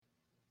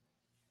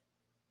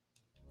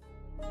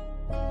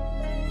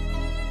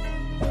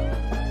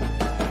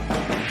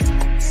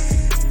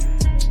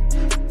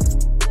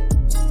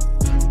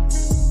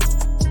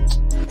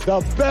the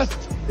best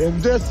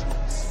in this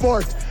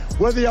sport.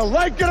 Whether you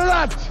like it or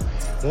not,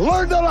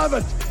 learn to love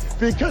it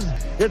because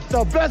it's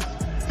the best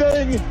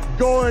thing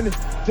going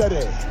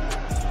today.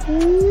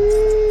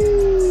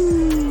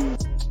 Woo!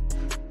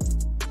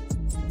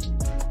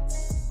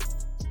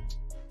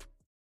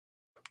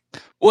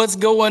 What's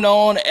going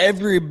on,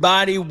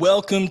 everybody?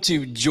 Welcome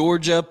to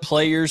Georgia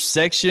Players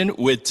Section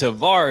with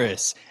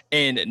Tavarres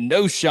and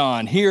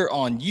Knowshon here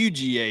on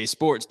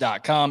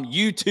UGAsports.com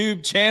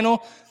YouTube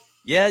channel.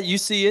 Yeah, you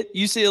see it.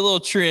 You see a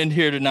little trend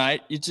here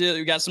tonight.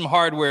 You got some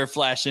hardware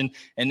flashing,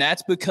 and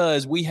that's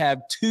because we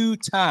have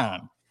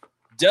two-time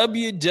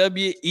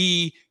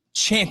WWE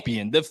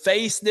champion, the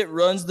face that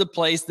runs the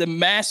place, the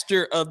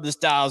master of the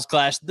Styles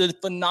Clash, the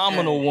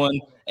phenomenal one,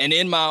 and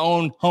in my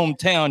own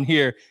hometown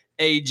here,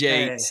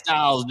 AJ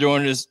Styles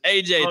joining us.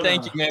 AJ,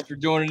 thank you, man, for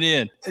joining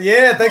in.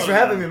 Yeah, thanks for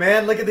having me,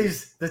 man. Look at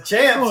the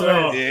champs.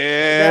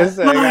 Yes,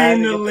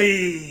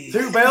 finally.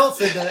 2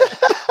 belts and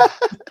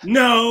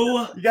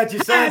No, you got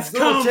your son's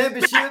little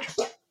championship.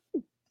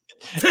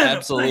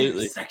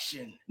 Absolutely.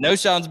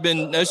 Knowshon's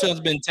been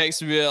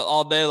texting me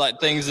all day, like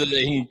things that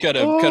he can cut a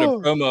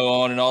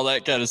promo on and all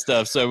that kind of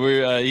stuff. So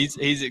we're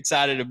he's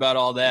excited about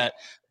all that.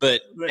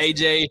 But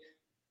AJ,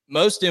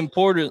 most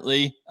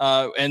importantly,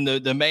 and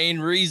the main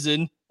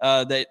reason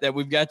that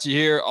we've got you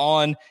here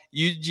on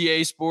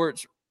UGA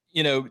Sports,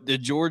 the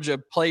Georgia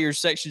Players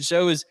Section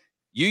show is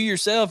you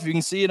yourself. You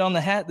can see it on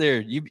the hat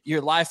there.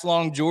 You're a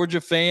lifelong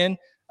Georgia fan.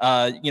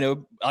 Like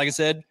I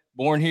said,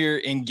 born here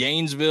in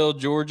Gainesville,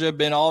 Georgia,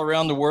 been all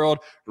around the world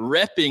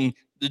repping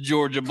the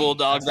Georgia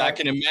Bulldogs. I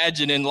can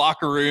imagine in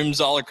locker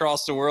rooms all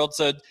across the world.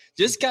 So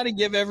just kind of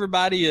give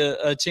everybody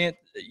a chance,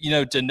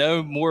 to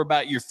know more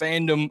about your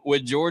fandom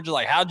with Georgia.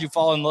 Like, how'd you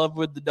fall in love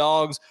with the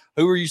Dogs?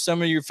 Who are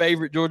some of your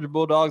favorite Georgia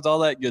Bulldogs? All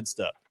that good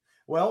stuff.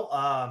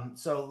 Well,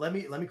 so let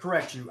me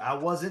correct you. I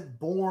wasn't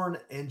born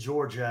in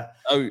Georgia.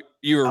 Oh,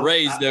 you were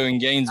raised in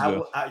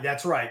Gainesville.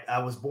 That's right. I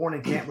was born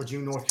in Camp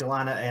Lejeune, North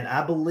Carolina, and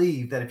I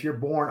believe that if you're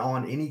born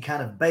on any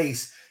kind of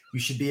base, you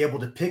should be able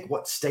to pick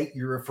what state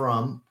you're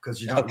from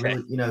because you're not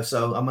really,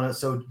 So I'm gonna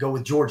go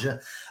with Georgia.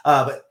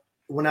 But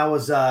when I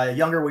was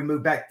younger, we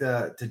moved back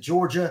to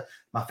Georgia.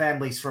 My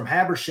family's from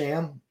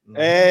Habersham.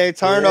 Hey,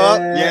 turn up,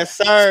 yes,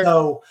 sir.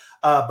 So,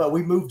 but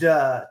we moved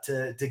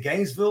to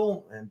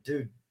Gainesville, and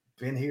dude,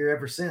 been here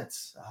ever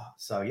since.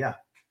 So yeah.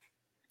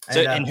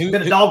 And who's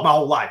been a dog my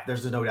whole life.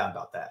 There's no doubt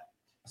about that.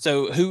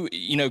 So who,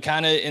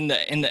 kind of in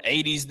the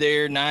 80s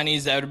there,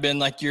 90s, that would have been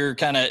like your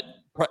kind of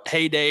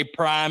heyday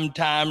prime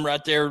time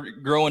right there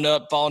growing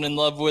up, falling in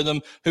love with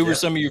them. Who were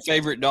some of your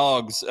favorite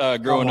dogs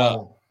growing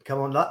up? Come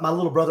on. My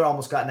little brother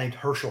almost got named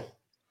Herschel.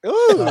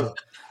 Ooh.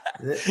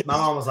 My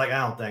mom was like,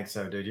 I don't think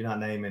so, dude. You're not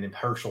naming him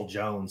Herschel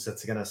Jones.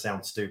 That's going to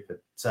sound stupid.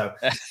 So,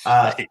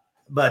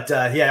 But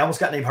I almost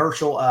got named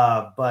Herschel.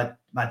 But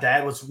my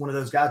dad was one of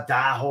those guys,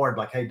 die hard,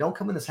 like, hey, don't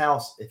come in this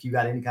house if you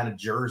got any kind of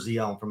jersey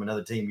on from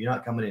another team. You're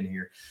not coming in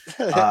here.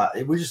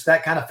 It was just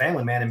that kind of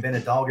family, man, and been a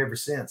dog ever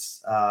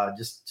since.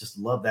 Just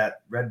love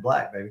that red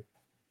black, baby.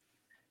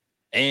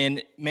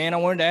 And man, I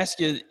wanted to ask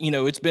you,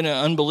 it's been an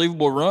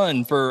unbelievable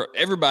run for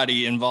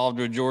everybody involved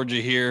with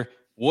Georgia here.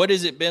 What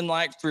has it been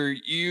like for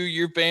you,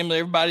 your family,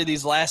 everybody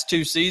these last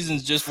 2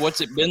 seasons? Just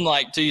what's it been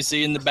like to you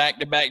seeing the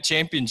back-to-back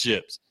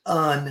championships?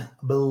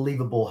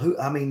 Unbelievable.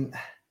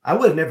 I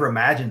would have never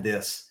imagined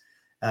this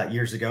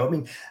years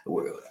ago.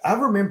 I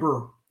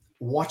remember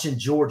watching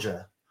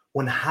Georgia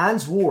when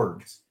Hines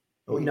Ward,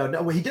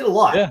 he did a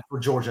lot for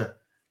Georgia.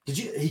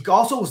 He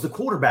also was the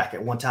quarterback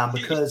at one time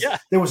because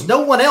there was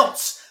no one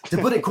else to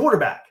put at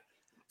quarterback.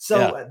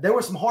 So there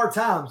were some hard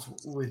times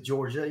with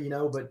Georgia,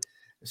 but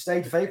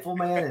stayed faithful,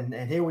 man.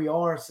 And here we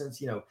are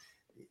since,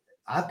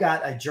 I've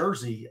got a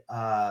jersey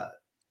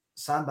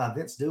signed by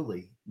Vince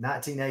Dooley,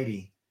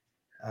 1980,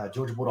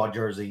 Georgia Bulldog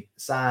jersey,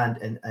 signed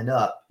and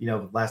up,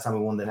 last time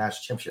we won the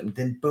national championship. And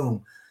then,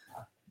 boom,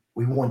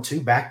 we won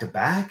 2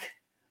 back-to-back.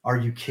 Are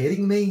you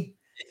kidding me?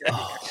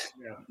 Oh.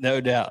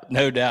 No doubt.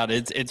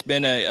 It's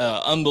been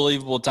a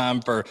unbelievable time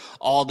for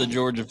all the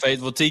Georgia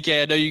faithful.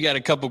 TK, I know you got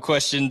a couple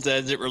questions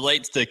as it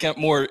relates to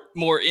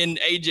more in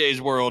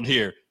AJ's world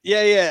here.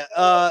 Yeah.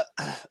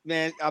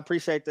 Man, I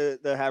appreciate the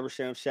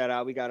Habersham shout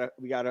out. We got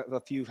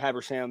a few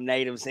Habersham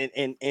natives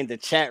in the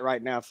chat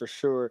right now for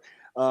sure.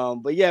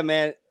 But yeah,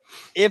 man,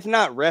 if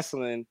not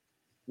wrestling,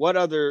 what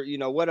other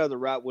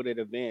route would it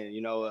have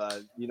been?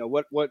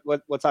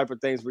 What type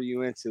of things were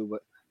you into?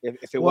 But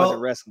if it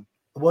wasn't wrestling.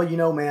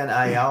 Well, man,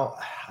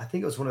 I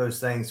think it was one of those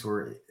things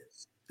where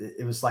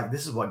it was like,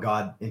 this is what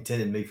God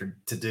intended me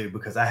to do,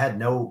 because I had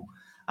no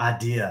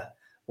idea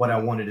what I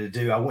wanted to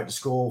do. I went to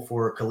school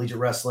for collegiate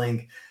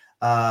wrestling.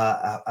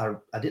 I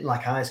didn't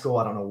like high school.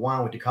 I don't know why I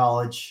went to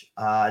college.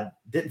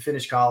 Didn't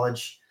finish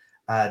college.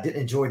 Didn't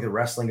enjoy the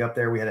wrestling up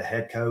there. We had a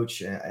head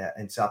coach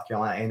in South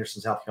Carolina,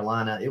 Anderson, South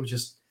Carolina. It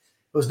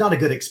was not a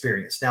good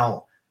experience.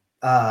 Now,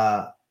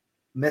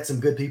 met some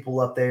good people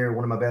up there,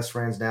 one of my best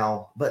friends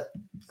now. But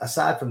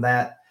aside from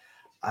that,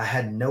 I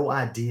had no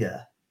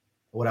idea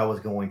what I was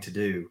going to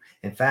do.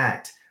 In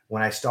fact,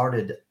 when I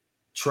started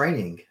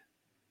training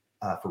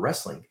for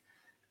wrestling,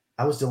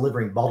 I was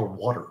delivering bottled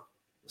water.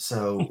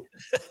 So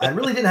I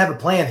really didn't have a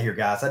plan here,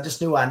 guys. I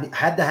just knew I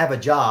had to have a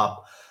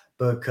job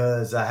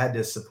because I had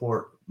to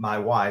support my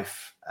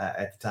wife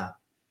at the time.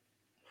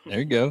 There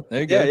you go.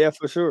 There you go. Yeah,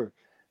 for sure.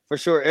 For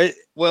sure.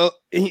 Well,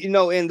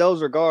 in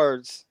those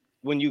regards,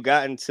 when you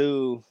got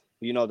into,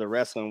 the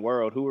wrestling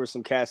world, who were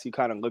some cats you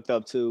kind of looked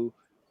up to?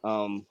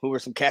 Who were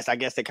some cats, I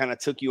guess, that kind of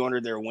took you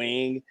under their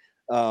wing,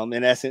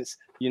 in essence?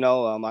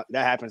 That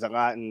happens a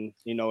lot in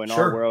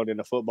our world, in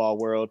the football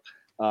world.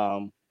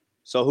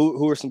 So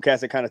who were some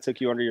cats that kind of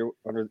took you under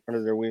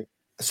their wing?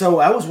 So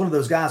I was one of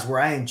those guys where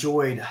I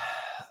enjoyed,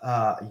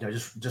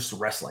 just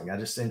wrestling.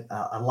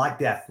 I liked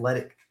the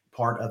athletic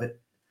part of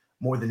it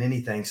more than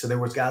anything. So there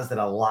was guys that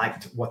I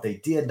liked what they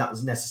did, not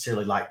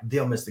necessarily like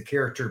them as the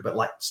character, but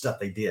like stuff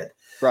they did.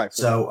 Right.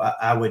 So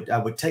I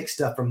would take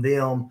stuff from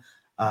them,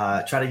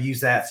 try to use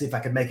that, see if I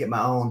could make it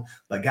my own.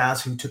 But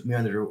guys who took me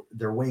under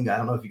their wing, I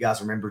don't know if you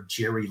guys remember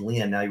Jerry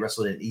Lynn. Now he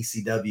wrestled in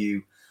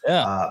ECW.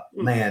 Yeah.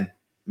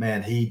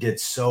 Man, he did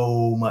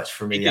so much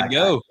for me. He could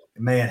go.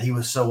 Man, he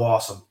was so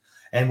awesome.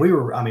 And we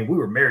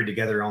were married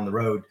together on the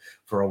road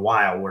for a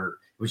while where it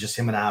was just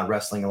him and I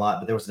wrestling a lot.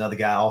 But there was another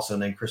guy also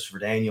named Christopher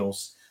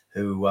Daniels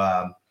who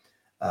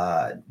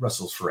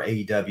wrestles for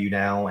AEW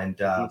now. And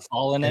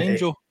Fallen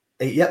Angel.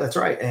 Yeah, that's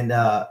right.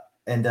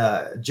 And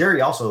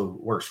Jerry also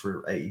works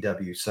for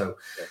AEW. So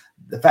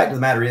the fact of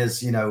the matter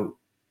is,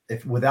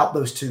 if without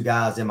those two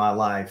guys in my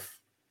life,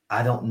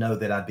 I don't know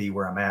that I'd be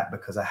where I'm at,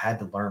 because I had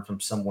to learn from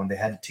someone. They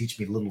had to teach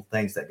me little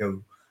things that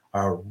go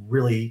a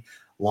really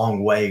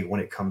long way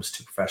when it comes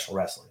to professional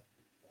wrestling.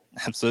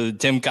 Absolutely.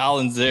 Tim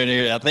Collins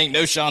there. I think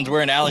Knowshon's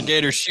wearing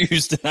alligator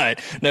shoes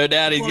tonight. No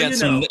doubt he's got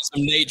some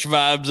Nate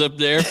vibes up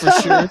there for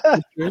sure.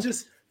 I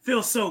just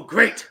feel so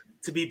great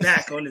to be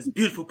back on this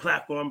beautiful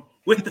platform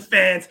with the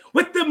fans,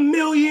 with the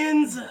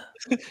millions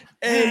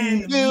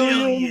and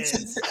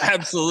millions.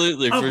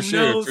 Absolutely, for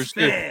sure.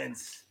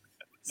 Fans.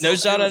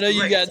 Knowshon, I know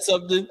you got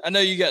something. I know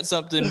you got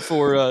something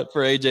for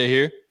AJ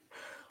here.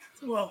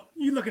 Well,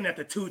 you're looking at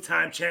the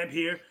two-time champ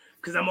here,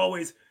 because I'm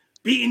always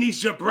beating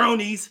these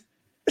jabronis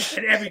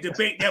at every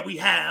debate that we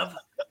have.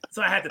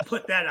 So I had to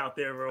put that out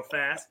there real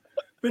fast.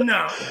 But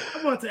no,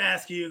 I want to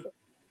ask you,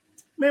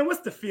 man, what's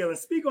the feeling?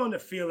 Speak on the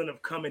feeling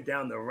of coming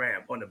down the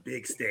ramp on a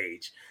big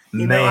stage.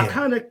 I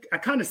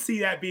kind of see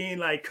that being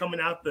like coming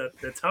out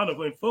the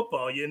tunnel in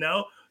football,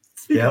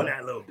 Speak on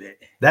that a little bit.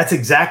 That's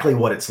exactly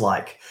what it's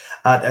like.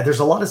 There's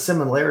a lot of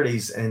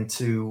similarities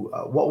into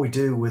what we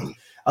do with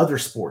other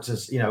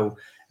sports,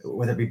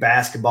 whether it be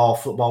basketball,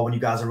 football, when you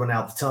guys are running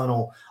out the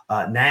tunnel,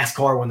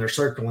 NASCAR, when they're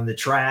circling the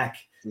track.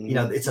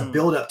 It's a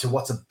build up to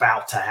what's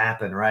about to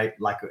happen, right?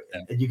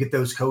 And you get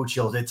those coach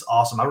yells. It's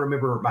awesome. I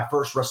remember my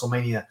first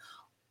WrestleMania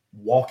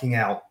walking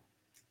out,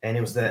 and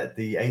it was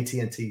the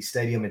AT&T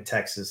Stadium in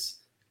Texas.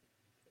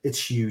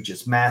 It's huge.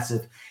 It's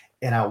massive.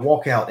 And I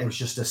walk out, and it was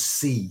just a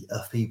sea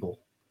of people.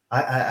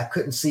 I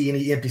couldn't see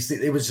any empty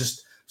seats. It was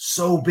just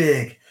so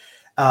big.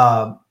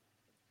 I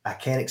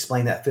can't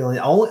explain that feeling.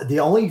 The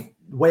only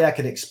way I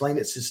can explain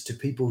it is just to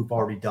people who've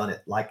already done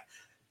it.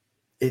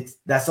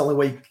 That's the only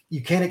way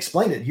you can't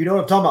explain it. You know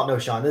what I'm talking about,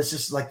 Knowshon. It's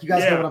just like, you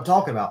guys know what I'm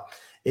talking about.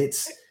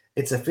 It's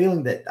a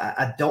feeling that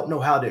I don't know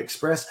how to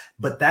express,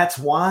 but that's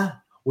why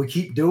we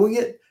keep doing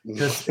it,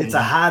 because it's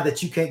a high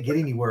that you can't get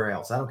anywhere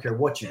else. I don't care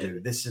what you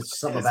do. This is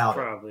something about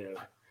it.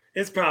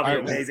 It's probably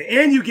amazing.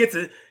 And you get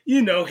to,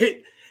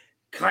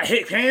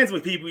 hit hands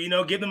with people,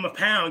 give them a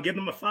pound, give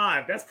them a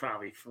 5. That's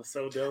probably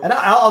so dope. And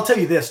I'll tell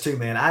you this too,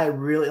 man. I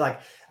really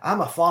I'm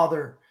a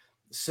father.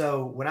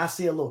 So when I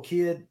see a little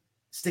kid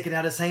sticking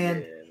out his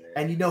hand,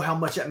 and you know how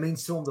much that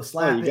means to him to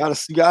slap you gotta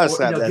slap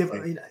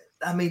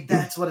that.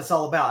 That's what it's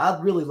all about.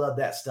 I really love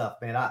that stuff,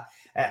 man.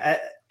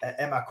 At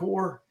my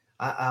core,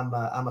 I'm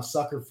a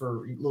sucker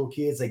for little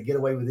kids. They get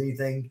away with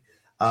anything.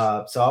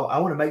 So I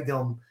want to make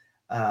them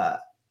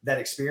that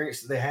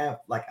experience that they have,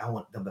 I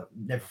want them to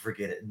never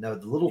forget it. And know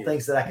the little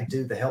things that I can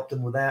do to help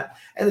them with that.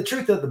 And the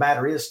truth of the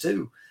matter is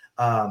too,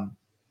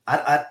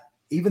 I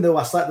even though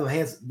I slap their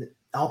hands,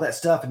 all that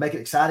stuff, and make it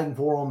exciting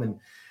for them, and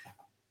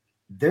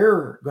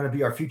they're going to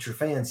be our future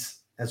fans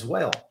as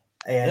well.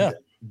 And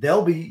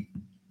they'll be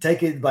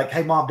taking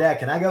hey, Mom, Dad,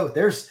 can I go?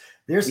 There's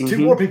 2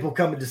 more people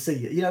coming to see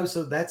you,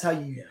 so that's how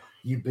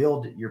you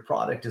build your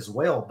product as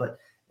well. But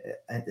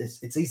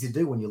it's easy to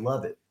do when you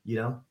love it,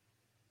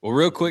 Well,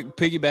 real quick,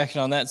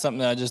 piggybacking on that, something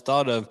that I just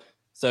thought of.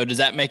 So does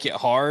that make it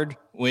hard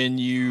when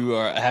you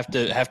have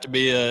to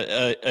be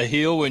a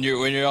heel when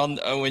you're in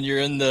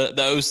the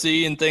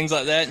OC and things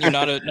like that, and you're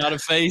not a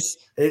face?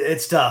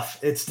 It's tough.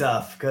 It's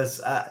tough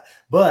because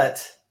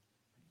but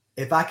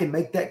if I can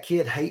make that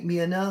kid hate me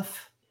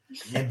enough,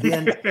 and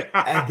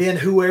then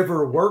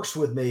whoever works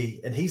with me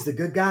and he's the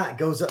good guy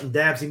goes up and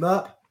dabs him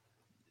up.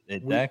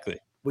 Exactly.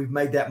 We've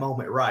made that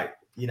moment right.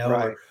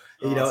 Right.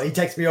 Or, he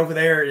takes me over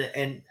there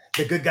and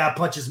the good guy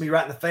punches me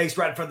right in the face,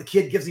 right in front of the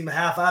kid, gives him a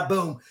high five,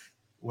 boom.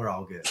 We're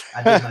all good.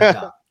 I did my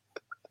job.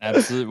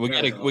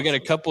 Absolutely. We got a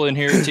couple in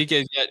here.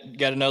 TK's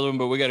got another one,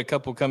 but we got a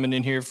couple coming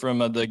in here from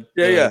the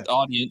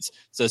audience.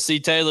 So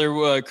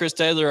Chris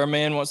Taylor, our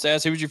man, wants to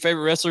ask, who was your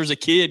favorite wrestler as a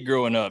kid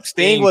growing up?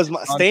 Sting was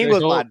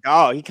my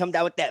dog. He come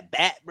down with that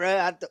bat,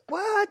 bro.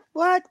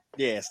 What?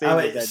 Yeah, Sting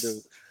was that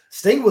dude.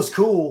 Sting was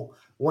cool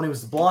when he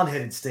was the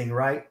blonde-headed Sting,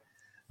 right?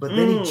 But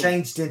then he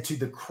changed into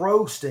the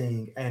Crow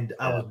Sting, and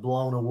I was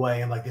blown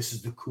away. I'm like, this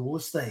is the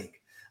coolest thing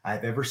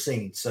I've ever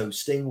seen. So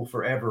Sting will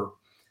forever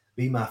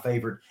be my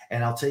favorite.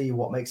 And I'll tell you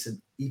what makes it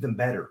even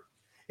better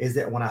is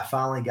that when I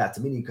finally got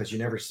to meet him, because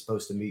you're never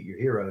supposed to meet your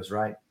heroes,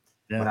 right?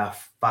 Yeah. When I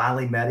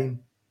finally met him,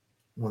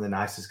 one of the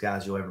nicest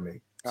guys you'll ever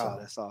meet. So,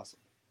 that's awesome.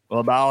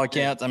 Well, by all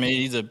accounts, I mean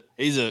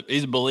he's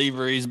a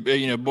believer. He's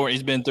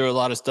he's been through a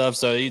lot of stuff,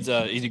 so he's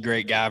a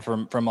great guy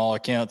from all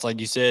accounts,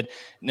 like you said.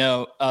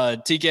 Now,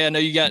 TK, I know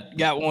you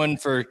got one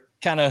for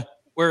kind of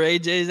where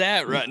AJ's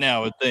at right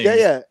now with things.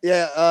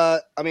 Yeah.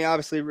 I mean,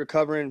 obviously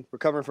recovering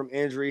from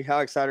injury.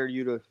 How excited are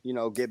you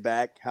to get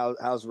back?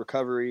 How's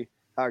recovery?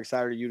 How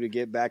excited are you to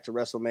get back to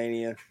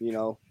WrestleMania?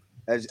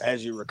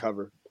 As you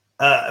recover.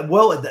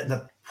 Well,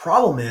 the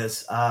problem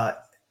is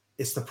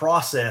it's the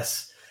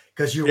process.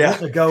 Because you want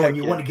to go and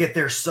you want to get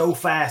there so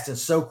fast and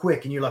so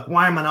quick. And you're like,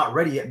 why am I not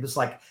ready yet? And it's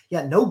like,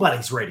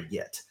 nobody's ready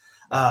yet.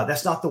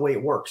 That's not the way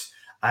it works.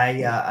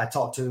 I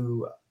talked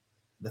to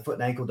the foot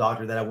and ankle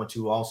doctor that I went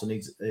to, who also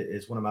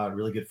is one of my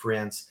really good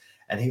friends.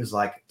 And he was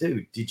like,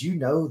 dude, did you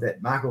know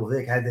that Michael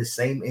Vick had this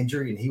same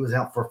injury and he was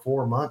out for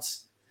 4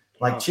 months?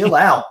 Like, chill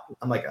out.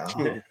 I'm like, oh,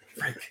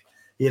 freak.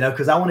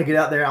 Because I want to get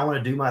out there. I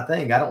want to do my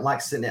thing. I don't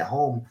like sitting at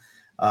home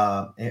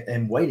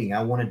and waiting.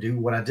 I want to do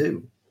what I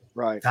do.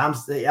 Right. I'm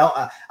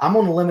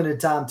on a limited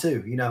time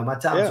too. My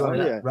time's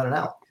running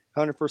out.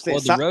 100%.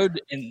 Well, the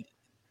road and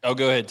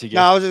go ahead, TK.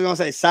 No, I was just gonna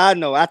say. Side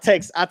note, I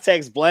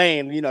text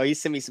Blaine. He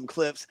sent me some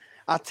clips.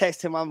 I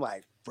text him. I'm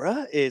like,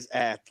 bruh is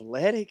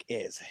athletic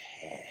as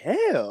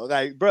hell.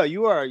 Like, bro,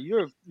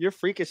 you're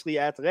freakishly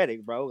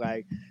athletic, bro.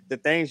 Like the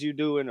things you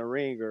do in the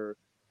ring are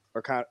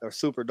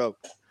super dope.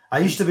 I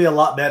used to be a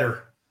lot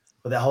better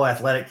with that whole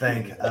athletic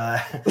thing.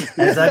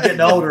 As I'm getting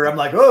older, I'm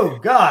like, oh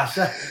gosh,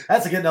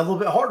 that's getting a little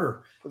bit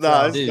harder.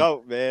 No, it's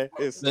dope, man.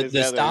 It's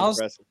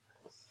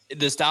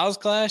the styles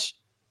clash.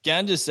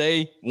 Can I just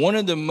say one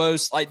of the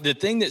most the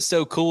thing that's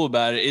so cool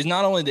about it is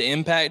not only the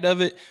impact of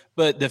it,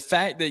 but the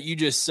fact that you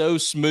just so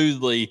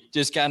smoothly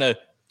just kind of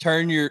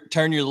turn your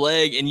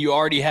leg and you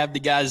already have the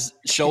guy's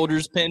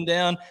shoulders pinned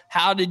down.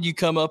 How did you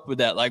come up with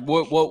that? Like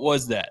what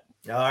was that?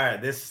 All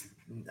right,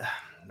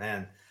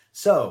 man.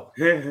 So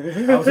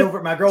I was over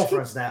at my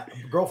girlfriend's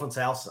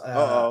house.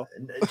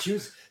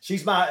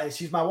 She's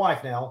my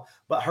wife now,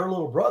 but her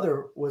little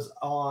brother was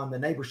on the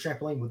neighbor's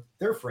trampoline with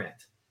their friend,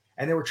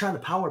 and they were trying to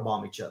power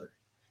bomb each other.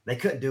 They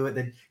couldn't do it.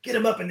 They'd get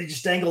them up and they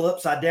just dangle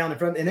upside down in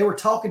front, and they were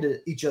talking to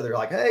each other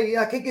like, "Hey,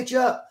 I can't get you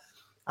up."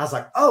 I was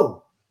like,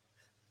 "Oh,"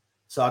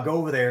 so I go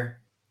over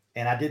there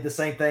and I did the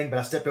same thing, but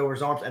I stepped over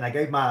his arms and I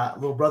gave my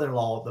little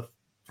brother-in-law the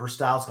first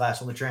styles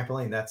class on the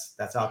trampoline. That's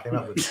how I came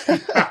up with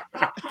it.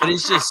 But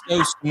it's just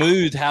so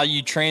smooth how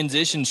you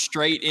transition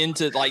straight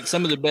into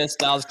some of the best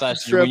styles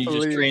classes when you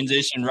just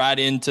transition right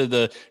into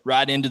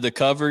the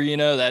cover.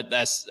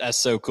 That's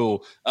so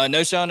cool.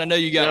 Knowshon, I know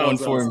you got one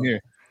for him here.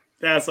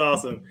 That's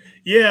awesome.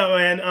 Yeah,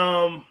 man.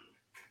 I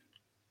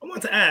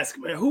want to ask,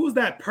 man, who was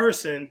that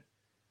person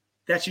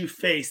that you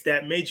faced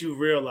that made you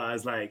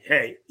realize, like,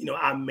 hey,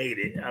 I made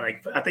it?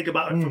 I think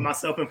about it for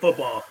myself in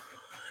football.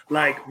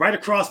 Like right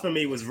across from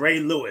me was Ray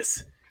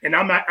Lewis, and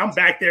I'm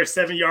back there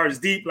 7 yards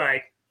deep,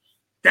 like.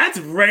 That's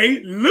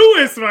Ray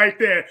Lewis right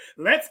there.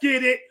 Let's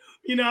get it.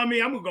 You know what I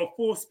mean? I'm going to go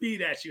full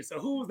speed at you. So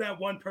who was that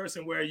one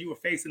person where you were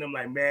facing them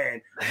like,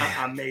 man,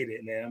 I made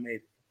it, man. I made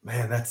it.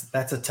 Man,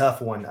 that's a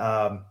tough one.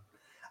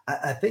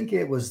 I think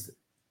it was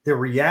the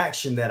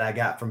reaction that I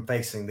got from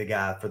facing the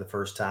guy for the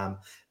first time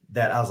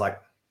that I was like,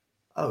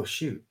 oh,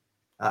 shoot.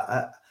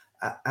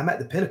 I'm at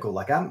the pinnacle.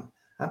 Like I'm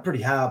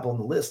pretty high up on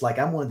the list. Like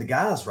I'm one of the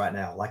guys right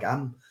now. Like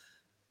I'm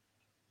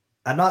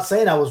not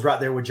saying I was right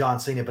there with John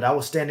Cena, but I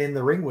was standing in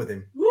the ring with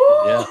him.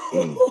 Yeah.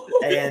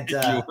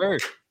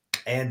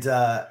 And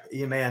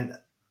man,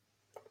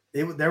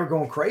 they were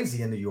going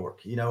crazy in New York,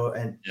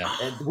 and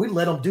we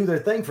let them do their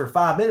thing for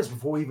 5 minutes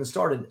before we even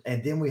started.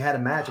 And then we had a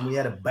match and we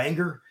had a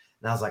banger.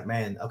 And I was like,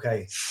 man,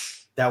 okay,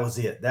 that was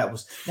it.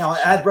 Now I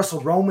had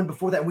wrestled Roman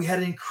before that. We had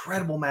an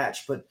incredible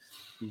match, but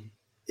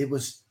it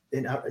was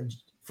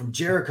from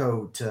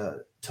Jericho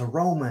to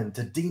Roman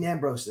to Dean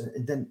Ambrose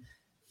and then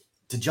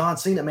to John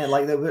Cena, man.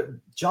 Like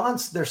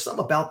there's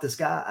something about this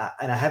guy,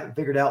 and I haven't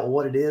figured out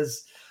what it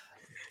is,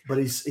 but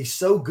he's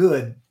so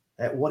good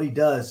at what he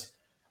does.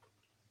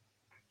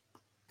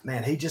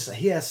 Man, he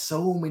has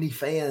so many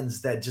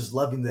fans that just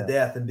love him to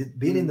death, and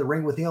being in the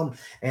ring with him.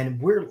 And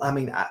we're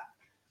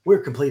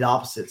complete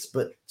opposites,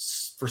 but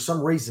for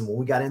some reason when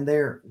we got in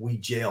there, we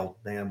gelled,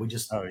 man. We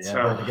just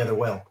worked together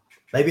well.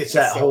 Maybe it's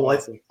that whole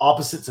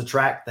opposites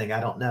attract thing. I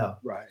don't know.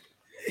 Right,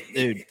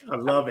 dude, I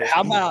love it.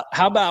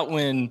 How about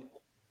when?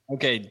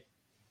 Okay,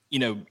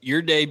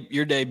 your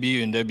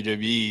debut in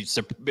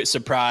WWE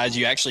surprise.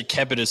 You actually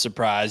kept it a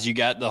surprise. You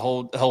got the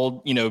whole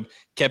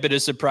kept it a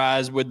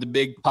surprise with the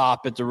big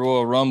pop at the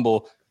Royal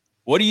Rumble.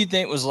 What do you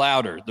think was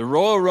louder, the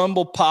Royal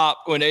Rumble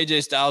pop when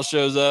AJ Styles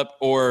shows up,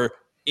 or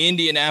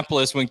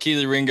Indianapolis when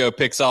Keely Ringo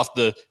picks off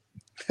the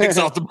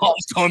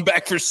balls going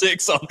back for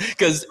 6 on?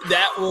 Because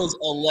that was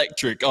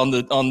electric on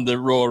the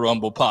Royal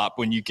Rumble pop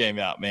when you came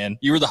out, man.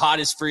 You were the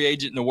hottest free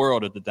agent in the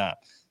world at the time.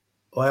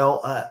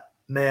 Well,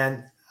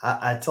 man,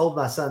 I told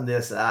my son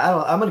this.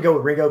 I'm going to go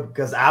with Ringo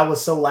because I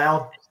was so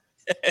loud.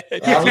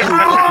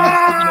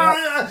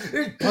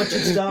 Punching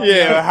stuff.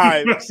 Yeah,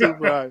 hype,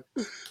 super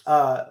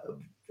hype.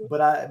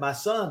 But my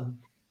son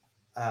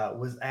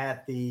was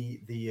at the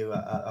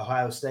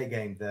Ohio State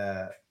game.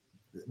 I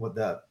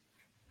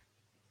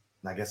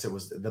guess it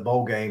was the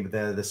bowl game,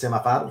 the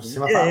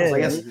semifinals, I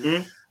guess,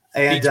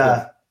 and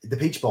the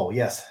Peach Bowl.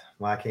 Yes,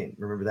 well, I can't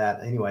remember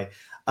that anyway.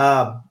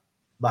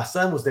 My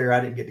son was there. I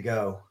didn't get to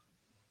go,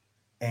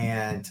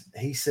 and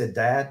he said,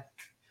 "Dad,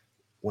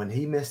 when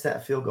he missed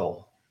that field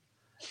goal,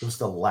 it was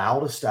the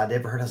loudest I'd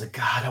ever heard." I was like,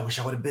 "God, I wish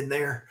I would have been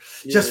there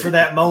just for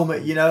that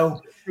moment,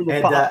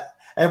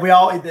 And we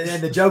all, and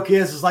the joke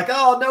is like,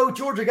 "Oh no,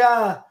 Georgia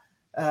guy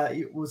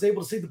was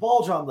able to see the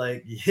ball drop." I'm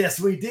like, "Yes,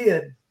 we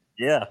did."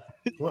 Yeah.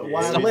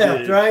 Why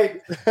left,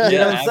 right? You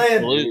know what I'm saying?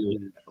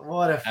 Absolutely.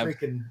 What a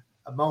freaking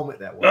moment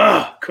that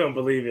was. Couldn't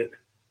believe it.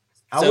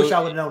 I wish I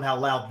would have known how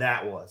loud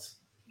that was.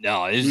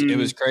 No, it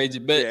was crazy.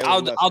 But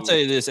I'll tell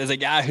you this, as a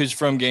guy who's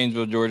from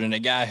Gainesville, Georgia, and a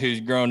guy who's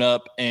grown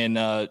up and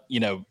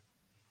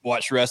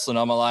watched wrestling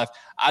all my life,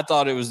 I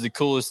thought it was the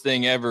coolest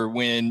thing ever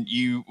when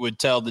you would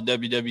tell the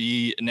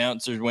WWE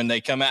announcers when they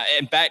come out.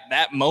 In fact,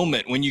 that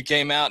moment when you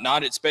came out,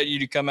 not expect you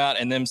to come out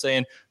and them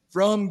saying,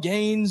 "From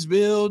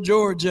Gainesville,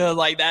 Georgia,"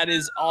 like that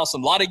is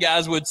awesome. A lot of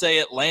guys would say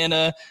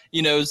Atlanta,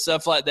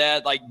 stuff like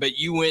that. But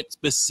you went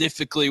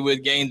specifically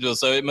with Gainesville,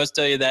 so it must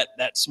tell you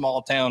that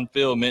small town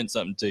feel meant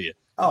something to you.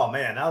 Oh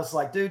man, I was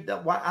like, dude,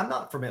 I'm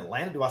not from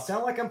Atlanta. Do I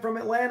sound like I'm from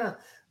Atlanta?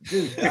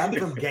 Dude, I'm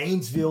from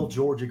Gainesville,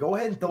 Georgia. Go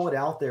ahead and throw it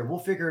out there. We'll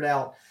figure it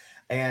out.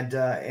 And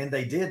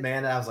they did,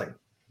 man. And I was like,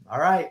 all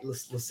right,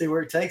 let's see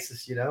where it takes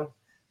us,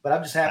 But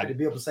I'm just happy to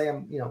be able to say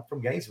I'm,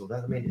 from Gainesville.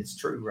 That, I mean, it's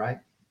true, right?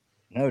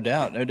 No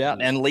doubt.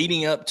 And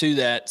leading up to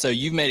that, so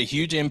you've made a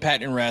huge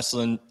impact in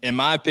wrestling. In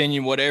my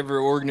opinion,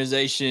 whatever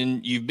organization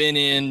you've been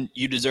in,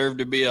 you deserve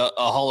to be a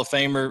Hall of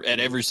Famer at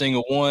every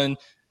single one.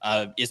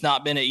 It's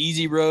not been an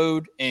easy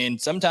road. And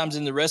sometimes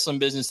in the wrestling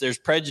business, there's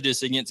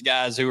prejudice against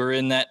guys who are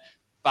in that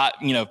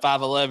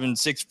 5'11",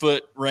 6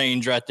 foot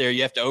range right there.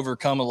 You have to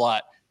overcome a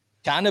lot.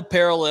 Kind of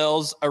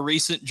parallels a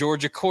recent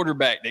Georgia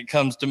quarterback that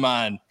comes to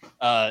mind,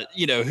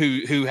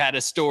 who had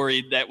a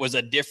story that was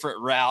a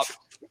different route.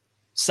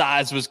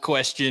 Size was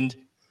questioned.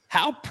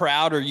 How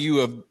proud are you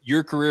of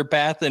your career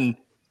path? And,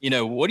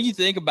 what do you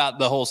think about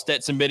the whole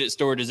Stetson Bennett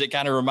story? Does it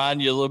kind of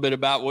remind you a little bit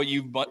about what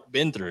you've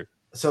been through?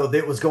 So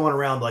that was going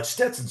around like,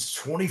 Stetson's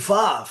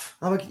 25.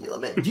 I'm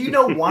like, do you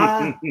know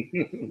why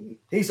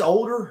he's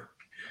older?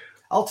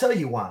 I'll tell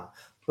you why.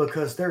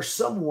 Because there's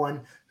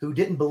someone who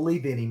didn't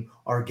believe in him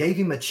or gave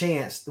him a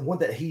chance, the one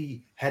that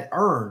he had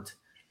earned,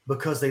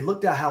 because they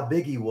looked at how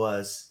big he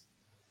was,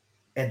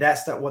 and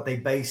that's what they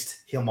based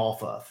him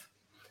off of.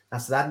 I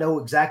said, I know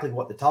exactly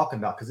what they're talking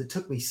about because it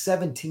took me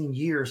 17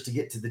 years to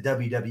get to the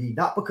WWE,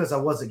 not because I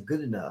wasn't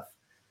good enough,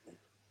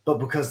 but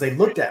because they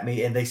looked at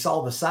me and they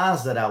saw the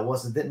size that I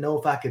was and didn't know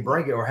if I could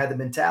bring it or had the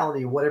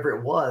mentality or whatever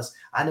it was.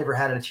 I never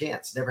had a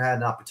chance, never had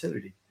an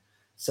opportunity.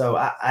 So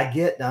I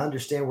get and I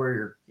understand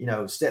where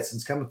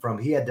Stetson's coming from.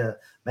 He had to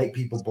make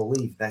people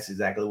believe that's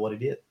exactly what he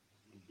did.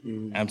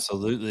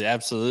 Absolutely.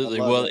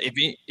 Well,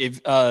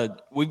 if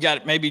we've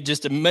got maybe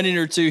just a minute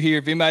or two here,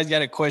 if anybody's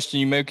got a question,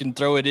 you maybe can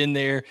throw it in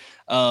there.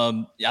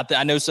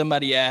 I know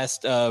somebody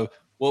asked,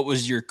 what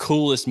was your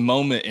coolest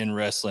moment in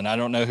wrestling? I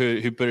don't know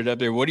who put it up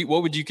there. What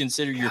would you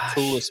consider your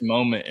coolest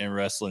moment in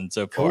wrestling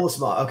so far?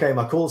 Okay,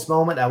 my coolest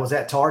moment. I was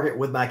at Target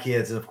with my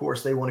kids, and of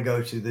course they want to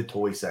go to the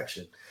toy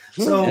section.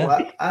 So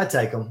I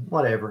take them,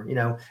 whatever,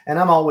 and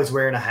I'm always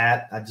wearing a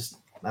hat.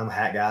 I'm a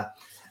hat guy.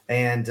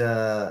 And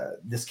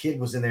this kid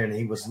was in there and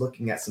he was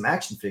looking at some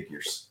action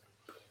figures.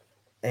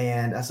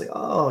 And I said,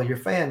 "Oh, you're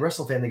a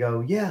wrestling fan?" They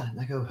go, "Yeah."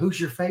 And I go, "Who's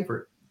your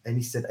favorite?" And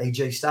he said,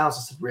 "AJ Styles."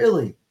 I said,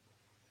 "Really?"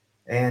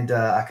 And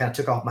I kind of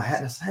took off my hat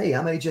and I said, "Hey,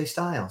 I'm AJ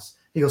Styles."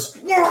 He goes,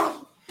 "Yeah."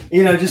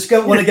 Just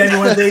want to give me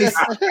one of these.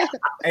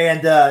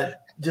 And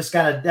just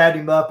kind of dabbed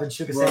him up and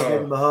shook his hand,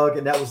 gave him a hug.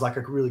 And that was like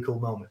a really cool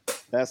moment.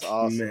 That's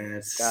awesome. Man,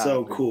 it's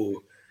so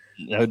cool.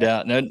 No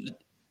doubt.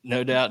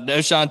 No doubt.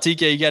 Knowshon,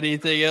 TK, you got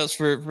anything else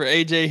for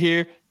AJ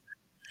here?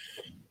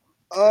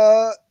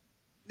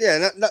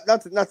 Yeah,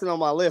 nothing on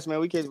my list, man.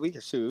 We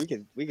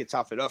could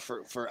chop it up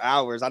for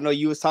hours. I know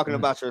you was talking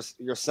about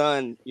your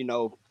son,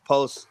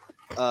 post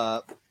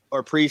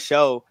or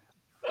pre-show.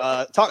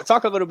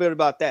 Talk a little bit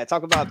about that.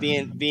 Talk about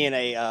being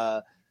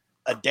a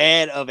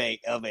dad of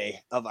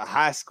a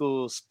high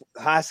school,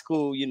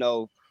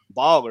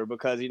 baller,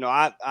 because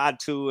I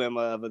too am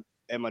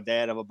a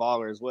dad of a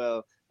baller as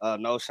well.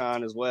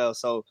 Knowshon as well.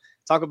 So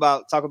talk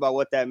about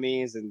what that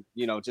means and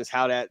just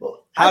how that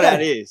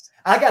is.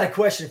 I got a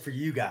question for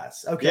you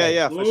guys. Okay.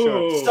 Yeah, for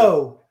sure.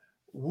 So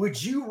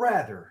would you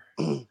rather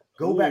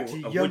go back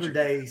to younger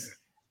days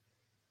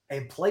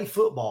and play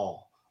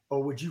football,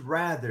 or would you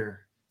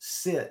rather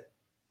sit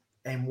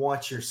and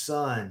watch your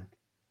son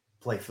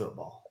play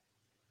football?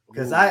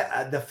 Because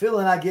I the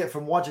feeling I get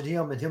from watching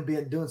him and him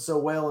doing so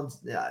well, and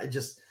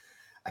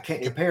I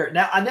can't compare it.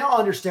 Now I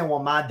understand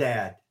why my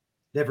dad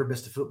never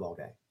missed a football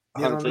game.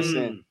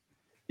 100%.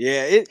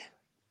 Yeah, it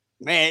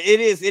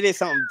is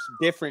something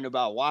different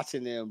about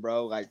watching them,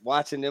 bro. Like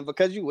watching them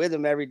because you with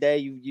them every day.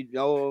 You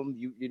know them.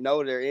 You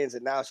know their ins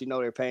and outs. You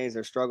know their pains,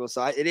 their struggles.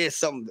 So it is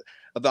something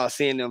about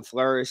seeing them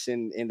flourish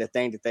in the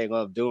thing that they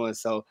love doing.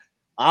 So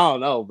I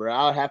don't know, bro.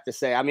 I would have to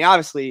say. I mean,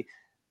 obviously,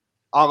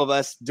 all of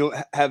us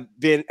have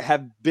been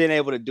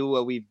able to do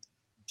what we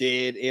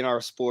did in our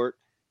sport.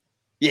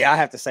 Yeah, I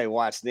have to say,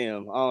 watch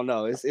them. I don't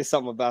know. It's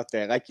something about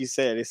that. Like you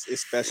said,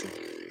 it's special.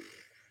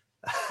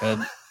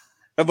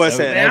 That boy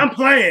said, "Man, I'm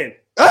playing."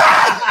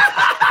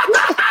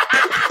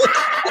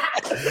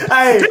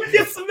 Hey,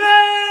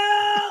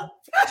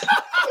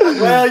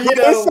 well,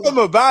 there's something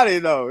about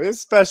it though.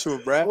 It's special,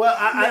 bro. Well,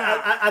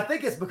 I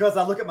think it's because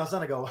I look at my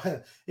son and go,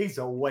 he's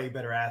a way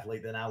better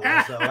athlete than I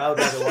was, so I would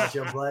rather watch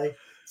him play.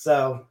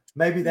 So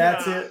maybe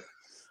that's it.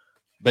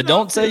 But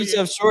don't sell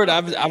yourself short. I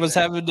was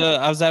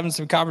having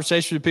some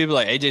conversations with people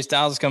like AJ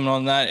Styles is coming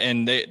on that,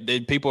 and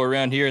they people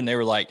around here, and they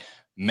were like,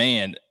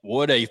 "Man,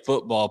 what a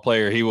football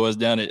player he was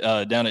down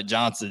at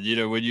Johnson."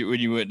 When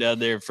you went down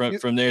there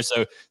from there.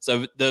 So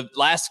that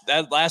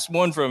last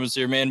one from us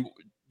here, man.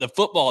 The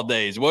football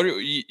days. What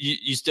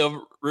you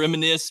still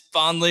reminisce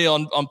fondly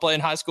on playing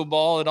high school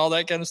ball and all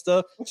that kind of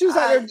stuff? What you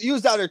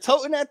was out there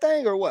toting that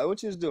thing or what?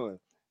 What you was doing?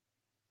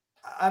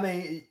 I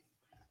mean,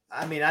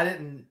 I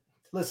didn't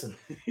listen.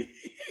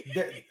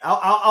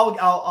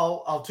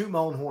 I'll toot my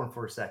own horn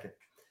for a second.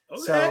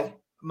 Okay. So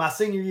my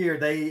senior year,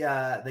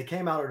 they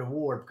came out at an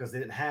award because they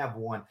didn't have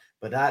one,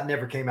 but I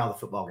never came out of the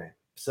football game.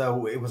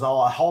 So it was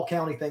all a Hall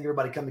County thing.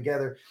 Everybody come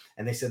together,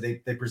 and they said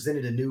they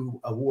presented a new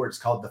award. It's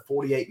called the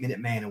 48-Minute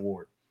Man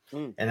Award.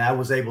 And I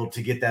was able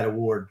to get that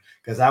award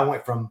because I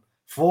went from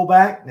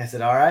fullback, and I said,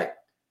 all right.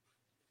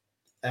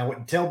 And I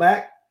went to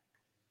tailback.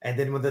 And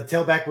then when the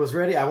tailback was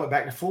ready, I went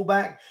back to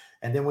fullback.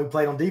 And then we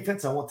played on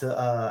defense. I went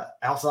to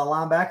outside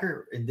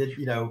linebacker. And then,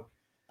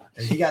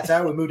 and he got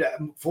tired. We moved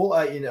to full,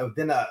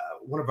 then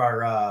one of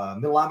our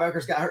middle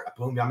linebackers got hurt.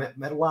 Boom, I'm at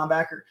middle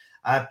linebacker.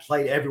 I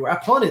played everywhere. I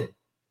punted.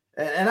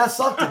 And I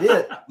sucked at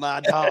it. My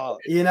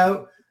dog.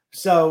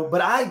 So, but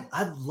I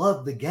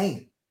love the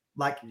game.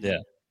 Like,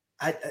 yeah.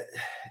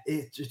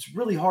 It's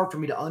really hard for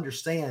me to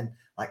understand.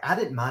 Like, I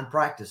didn't mind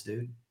practice,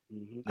 dude.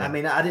 Mm-hmm. I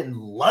mean, I didn't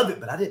love it,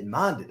 but I didn't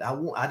mind it.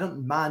 I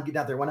don't mind getting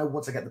out there.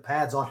 Once I got the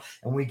pads on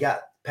and we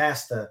got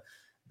past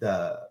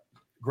the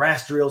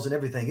grass drills and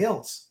everything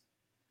else,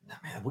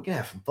 man, we can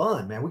have some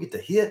fun, man. We get to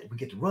hit, we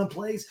get to run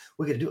plays,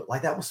 we get to do it.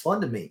 Like, that was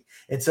fun to me.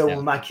 And so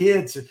when my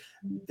kids,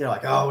 they're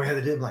like, oh, we had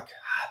to do it. I'm like,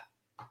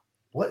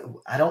 what?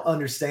 I don't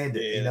understand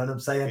it. Yeah. You know what I'm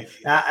saying?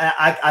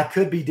 I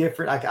could be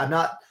different.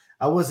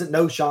 I wasn't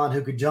Knowshon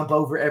who could jump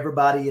over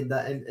everybody and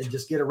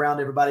just get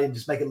around everybody and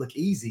just make it look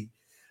easy,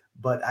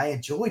 but I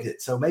enjoyed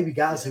it. So maybe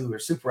guys who are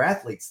super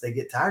athletes, they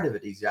get tired of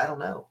it easier. I don't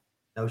know.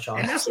 Knowshon.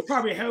 And that's what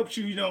probably helped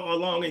you,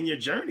 along in your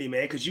journey,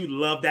 man, because you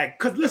love that.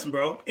 Because listen,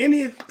 bro,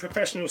 any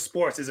professional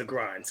sports is a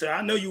grind. So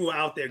I know you were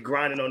out there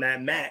grinding on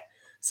that mat.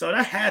 So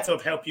that had to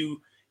have helped you,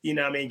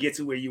 get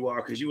to where you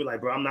are, because you were like,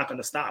 bro, I'm not going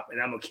to stop.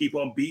 And I'm going to keep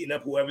on beating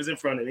up whoever's in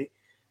front of me.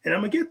 And I'm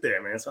going to get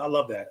there, man. So I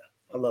love that.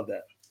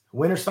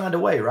 Winners find a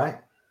way, right?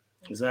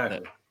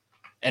 Exactly.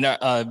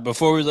 And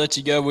before we let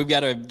you go, we've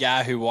got a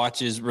guy who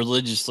watches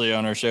religiously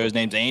on our show. His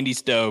name's Andy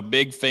Stowe,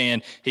 big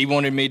fan. He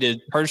wanted me to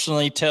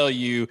personally tell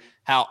you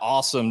how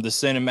awesome the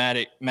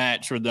cinematic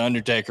match with The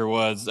Undertaker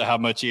was, how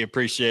much he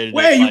appreciated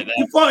it.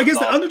 You fought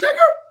against The Undertaker?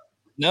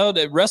 No,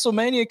 the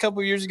WrestleMania a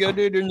couple years ago,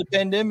 dude, during the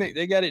pandemic,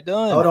 they got it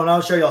done. Hold on,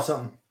 I'll show y'all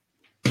something.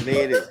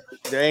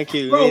 Thank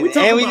you. Bro,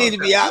 we need to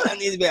be out. I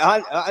need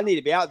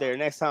to be out there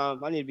next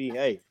time. I need to be,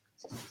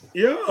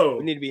 we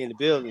need to be in the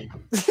building.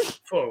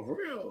 For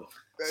real.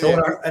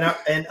 So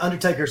and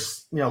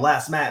Undertaker's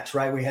last match,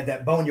 right? We had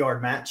that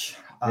boneyard match.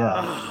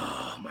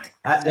 Oh my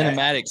God.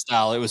 Cinematic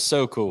style. It was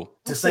so cool.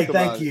 To say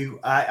thank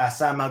you, I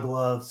signed my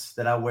gloves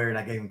that I wear and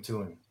I gave them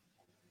to him.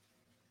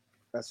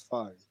 That's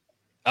fine.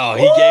 Oh,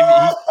 he gave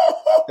you.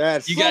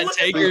 That's you got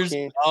takers.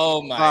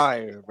 Oh my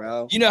fire,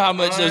 bro. You know how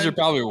much those are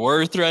probably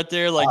worth right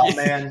there. Like, oh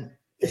man,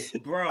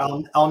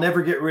 bro, I'll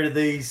never get rid of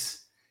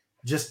these.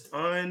 Just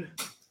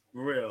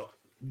unreal.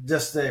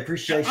 Just the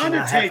appreciation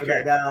I have for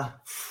that guy.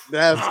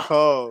 That's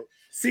cold.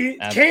 See,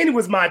 Kane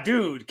was my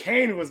dude.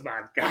 Kane was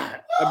my guy.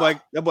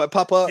 That boy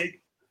pop up. Man,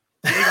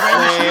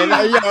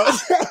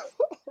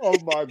 oh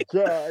my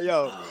God,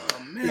 yo.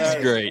 Oh, man.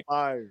 That's great.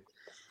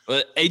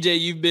 But AJ,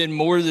 you've been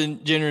more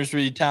than generous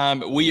with your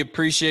time. We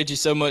appreciate you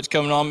so much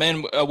coming on,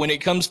 man. When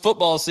it comes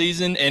football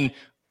season, and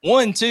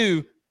 1,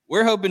 2,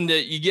 we're hoping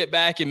that you get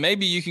back and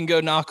maybe you can go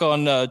knock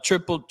on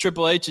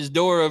Triple H's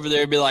door over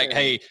there and be like,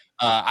 hey,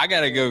 I got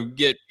to go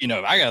get,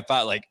 I got to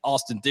fight like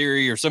Austin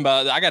Theory or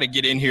somebody. I got to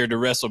get in here to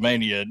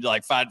WrestleMania,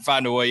 like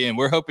find a way in.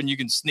 We're hoping you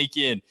can sneak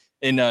in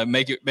and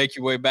make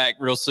your way back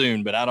real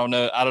soon. But I don't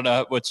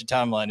know what your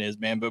timeline is,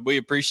 man, but we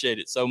appreciate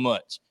it so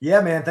much.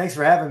 Yeah, man. Thanks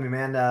for having me,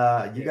 man.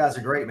 You guys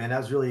are great, man. That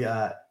was really,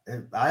 I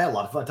had a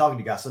lot of fun talking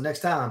to you guys. So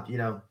next time,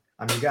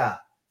 I'm your guy.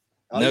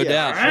 No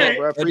doubt. Right.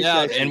 No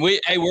doubt. And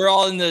we're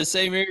all in the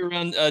same area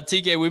around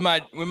TK. We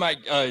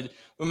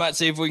might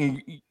see if we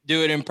can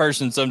do it in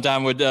person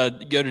sometime. Would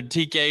go to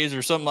TK's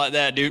or something like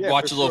that, dude.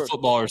 Watch a little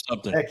football or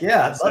something. Heck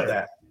yeah, I'd love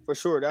that. For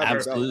sure.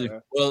 Absolutely.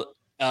 Well,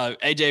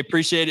 AJ,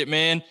 appreciate it,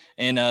 man.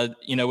 And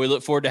we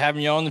look forward to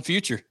having you on in the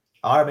future.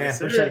 All right, man. Yes,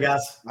 appreciate it,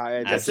 guys. All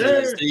right, Yes,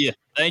 See you.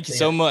 Thank you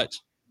so much.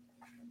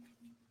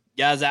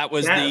 Guys, that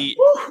was the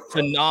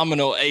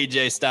phenomenal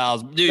AJ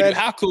Styles. Dude,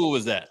 how cool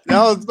was that?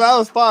 That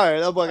was fire.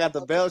 That boy got the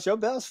belt. Your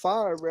belt's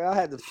fire, bro. I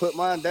had to put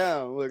mine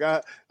down. Look,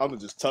 I'm going to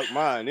just tuck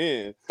mine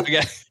in.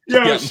 Yo,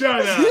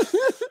 shut up.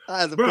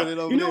 I had to Bro, put it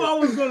over there.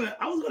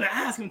 I was gonna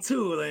ask him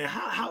too, like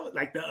how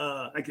like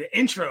the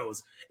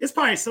intros. It's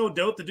probably so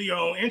dope to do your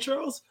own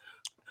intros.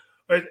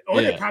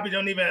 Or they probably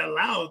don't even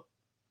allow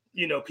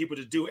people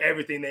to do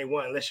everything they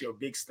want unless you're a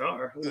big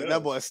star.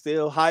 That boy's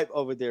still hype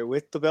over there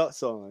with the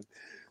belts on.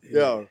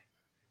 Yeah.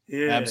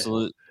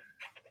 Absolutely.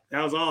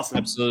 That was awesome.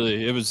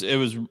 Absolutely. It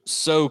was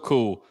so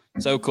cool.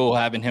 So cool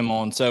having him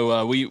on.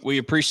 So we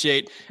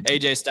appreciate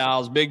AJ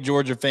Styles, big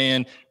Georgia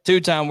fan,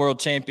 2-time world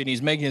champion.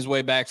 He's making his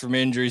way back from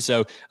injury.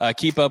 So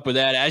keep up with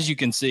that. As you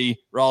can see,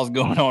 Raw's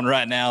going on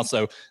right now.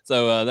 So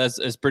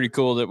it's pretty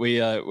cool that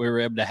we were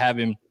able to have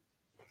him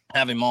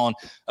on.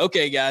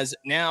 Okay, guys,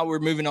 now we're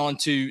moving on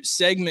to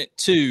segment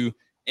 2.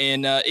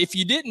 And if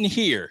you didn't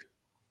hear,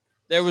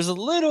 there was a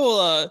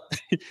little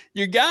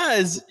you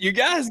guys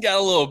got a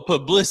little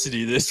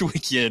publicity this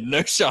weekend.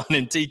 Knowshon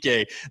and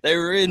TK, they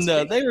were in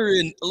a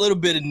little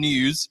bit of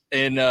news,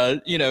 and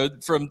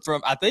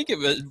from I think it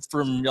was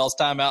from y'all's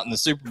time out in the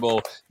Super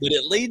Bowl, but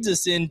it leads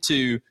us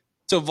into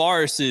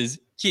Tavarres'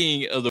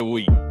 King of the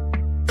Week.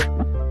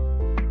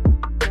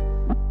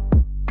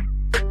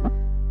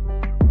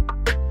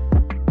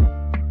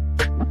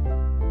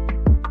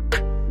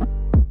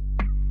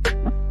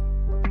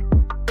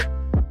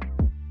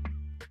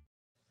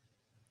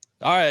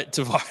 All right,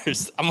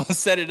 Tavarres, I'm going to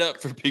set it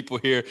up for people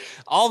here.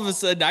 All of a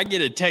sudden, I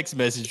get a text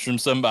message from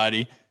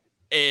somebody,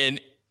 and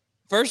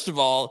first of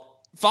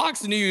all,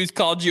 Fox News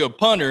called you a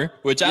punter,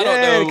 which I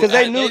don't know. Because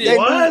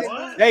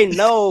they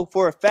know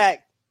for a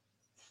fact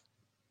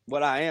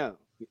what I am.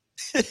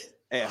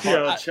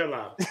 Yo, chill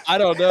out. I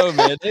don't know,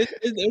 man. They're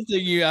thinking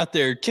you out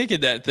there kicking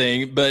that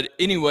thing. But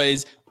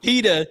anyways,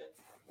 PETA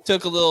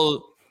took a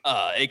little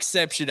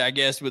exception, I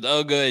guess, with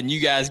Uga, and you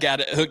guys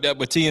got it hooked up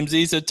with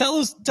TMZ. So tell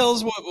us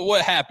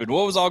what happened.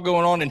 What was all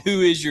going on, and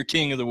who is your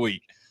King of the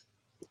Week?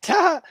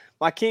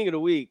 My King of the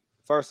Week,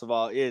 first of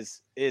all,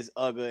 is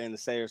Uga and the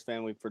Sayers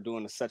family for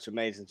doing such an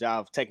amazing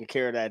job of taking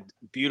care of that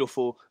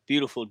beautiful,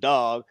 beautiful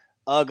dog.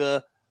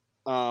 Uga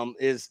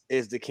is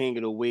the King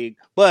of the Week.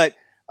 But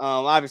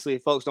obviously,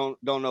 folks don't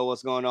know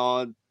what's going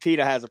on.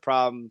 PETA has a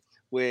problem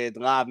with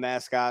live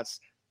mascots.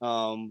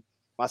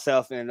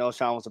 Myself and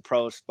Knowshon was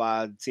approached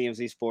by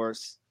TMZ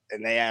Sports,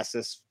 and they asked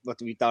us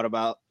what we thought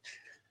about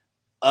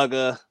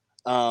Uga.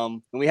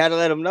 And we had to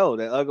let them know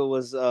that Uga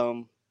was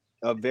a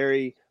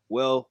very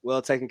well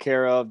taken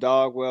care of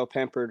dog, well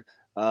pampered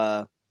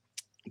dog.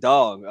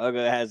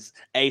 Uga has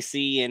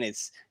AC in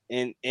his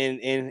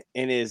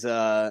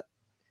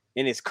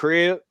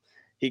crib.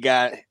 He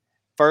got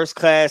first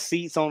class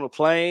seats on the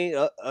plane.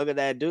 Uga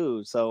that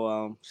dude.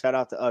 So shout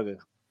out to Uga,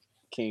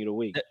 King of the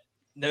Week.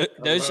 No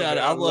shot.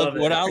 I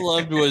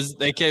loved was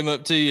they came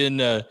up to you and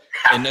no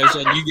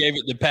shot. You gave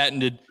it the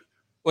patented.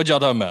 What y'all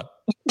talking about?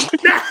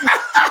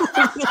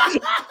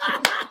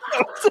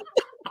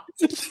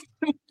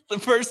 The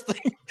first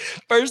thing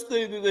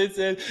that they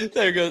said,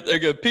 they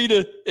go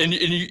PETA, and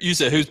you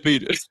said, who's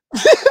PETA?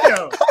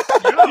 Yo,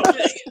 you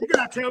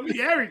gotta tell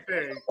me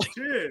everything.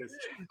 Cheers.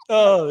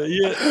 Oh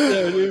yeah,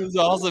 it was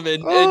awesome.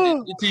 And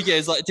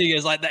TK's like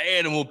the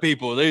animal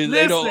people. They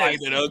don't like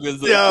that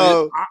Uga's.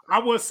 I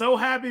was so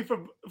happy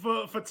for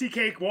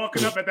TK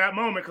walking up at that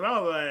moment because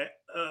I was like,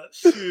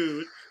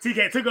 shoot.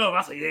 TK took over. I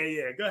was like,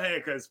 yeah, go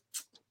ahead, because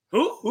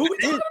who we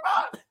talking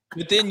about?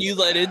 But then you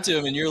let into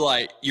him, and you're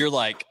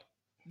like.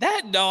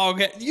 That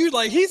dog, you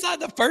like he's like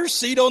the first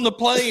seat on the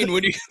plane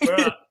when you.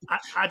 Bro,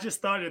 I just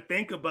started to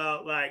think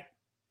about like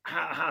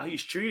how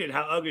he's treated,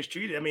 how Uga's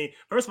treated. I mean,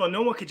 first of all,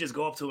 no one could just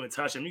go up to him and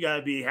touch him. You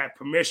gotta have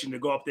permission to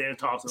go up there and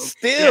talk to him.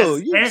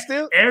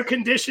 Still air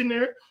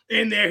conditioner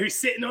in there. He's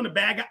sitting on a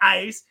bag of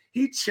ice.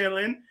 He's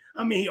chilling.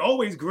 I mean, he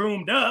always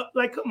groomed up.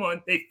 Like, come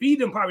on, they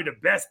feed him probably the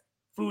best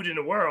food in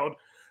the world.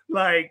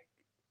 Like,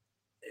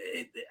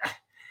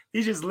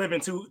 he's just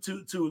living too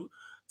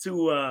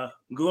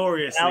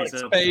gloriously.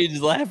 Alex Page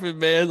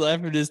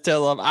laughing his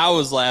tail off. I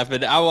was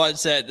laughing. I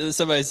watched that.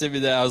 Somebody sent me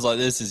that. I was like,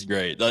 "This is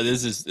great. Like,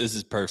 this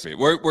is perfect."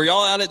 Were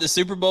y'all out at the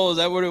Super Bowl? Is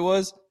that what it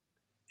was?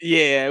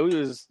 Yeah, we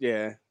was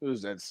at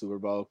the Super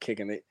Bowl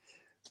kicking it.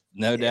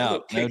 No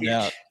doubt.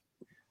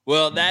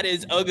 Well, that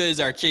is Uga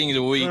is our king of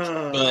the week.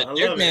 But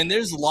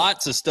there's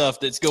lots of stuff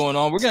that's going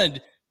on. We're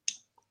gonna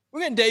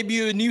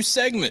debut a new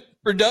segment.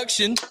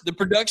 The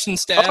production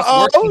staff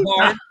working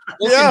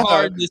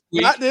hard this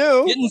week,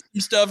 getting some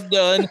stuff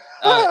done.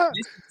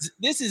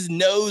 This is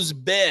Knows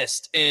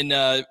Best, and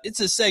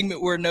it's a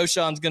segment where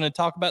Knowshon's going to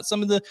talk about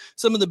some of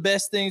the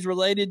best things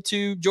related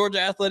to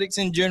Georgia athletics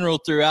in general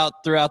throughout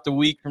the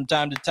week from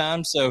time to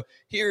time. So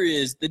here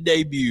is the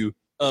debut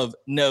of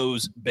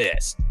Knows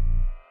Best.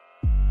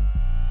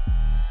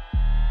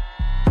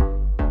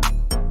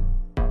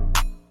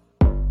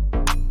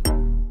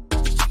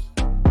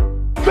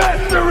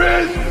 Best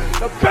there is,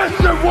 the best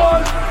there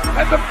was,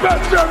 and the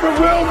best there ever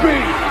will be.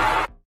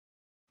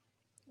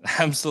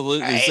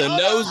 Absolutely. So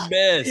Knows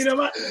Best. You know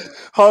what?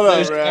 Hold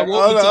on, man.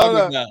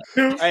 Hold on.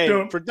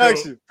 Hey,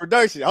 production.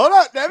 Hold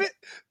on, damn it.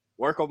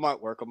 Work on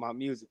my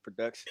music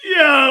production.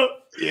 Yeah.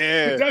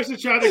 Production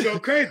trying to go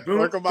crazy.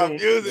 Work on my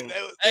music.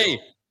 Hey,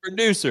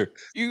 producer,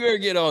 you gotta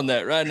get on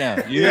that right now.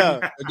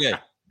 Okay.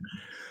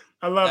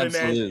 I love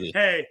Absolutely. it,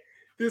 man. Hey,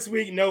 this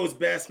week Knows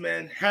Best,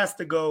 man, has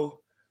to go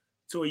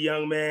to a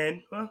young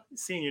man,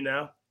 senior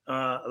now,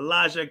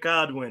 Elijah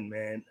Godwin,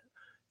 man,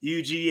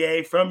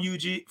 UGA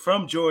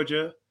from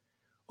Georgia,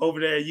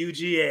 over there at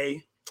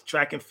UGA,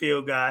 track and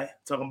field guy.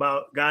 Talking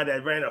about a guy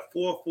that ran a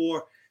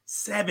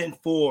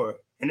 4.474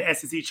 in the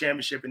SEC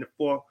championship in the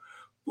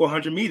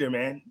 400 meter,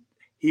 man.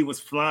 He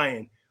was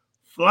flying.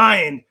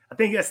 I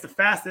think that's the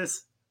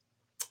fastest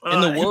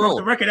in the world. He broke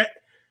the record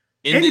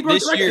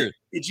this year.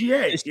 The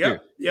GA.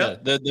 Yeah.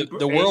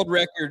 The world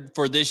record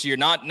for this year,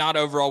 not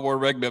overall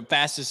world record, but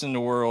fastest in the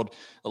world,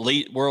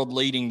 world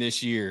leading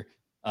this year.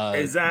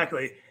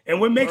 Exactly. And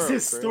what makes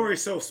his story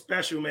so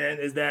special, man,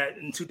 is that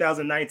in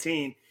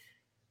 2019,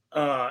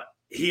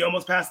 he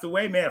almost passed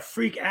away, man, a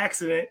freak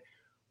accident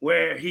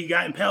where he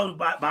got impaled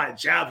by a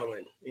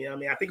javelin. You know what I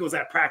mean? I think it was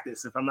at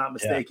practice, if I'm not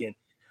mistaken.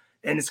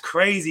 Yeah. And it's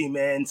crazy,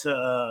 man,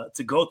 to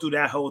go through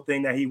that whole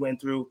thing that he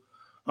went through,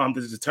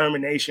 the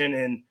determination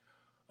and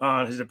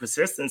his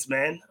persistence,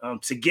 man,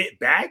 to get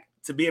back,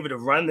 to be able to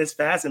run this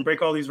fast and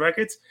break all these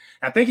records.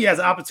 I think he has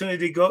an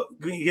opportunity to go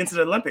into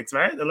the Olympics,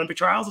 right? The Olympic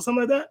trials or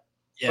something like that.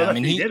 Yeah, I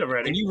mean, he did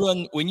already.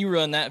 When you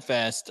run that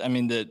fast, I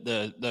mean,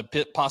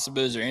 the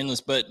possibilities are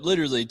endless. But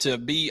literally, to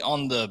be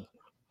on the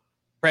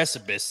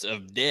precipice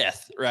of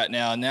death right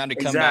now to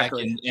come back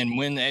and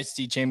win the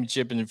SEC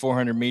championship in the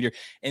 400 meter,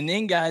 and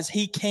then guys,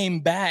 he came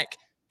back.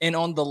 And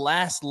on the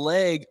last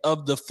leg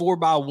of the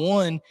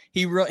 4x1,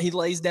 he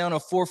lays down a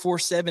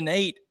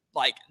 4.478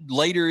 like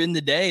later in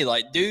the day.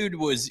 Like, dude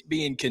was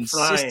being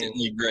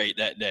consistently great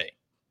that day.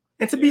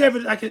 And to be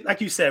able to, like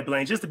you said,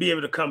 Blaine, just to be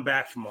able to come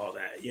back from all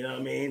that, you know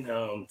what I mean?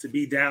 To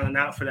be down and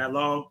out for that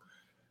long,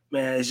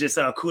 man, it's just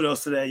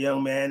kudos to that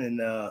young man.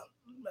 And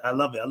I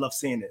love it. I love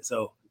seeing it.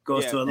 So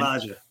goes to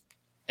Elijah.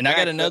 And I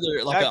got another,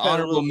 an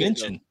honorable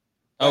mention.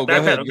 Go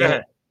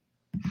ahead.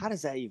 How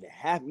does that even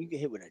happen? You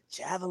get hit with a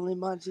javelin,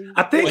 my G?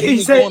 I think he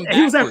said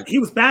he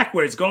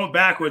was going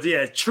backwards.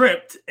 Yeah,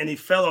 tripped and he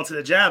fell onto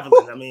the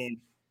javelin. I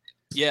mean,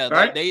 yeah,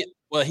 right?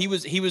 he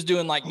was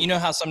doing like, you know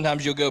how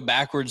sometimes you'll go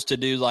backwards to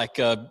do like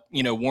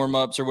warm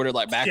ups or whatever,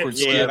 like backwards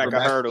skip like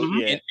a hurdle.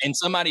 Mm-hmm. And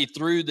somebody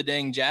threw the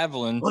dang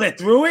javelin. Well, they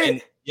threw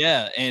it.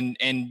 And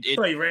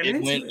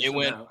it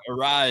went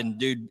awry, and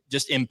dude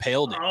just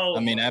impaled him. Oh, I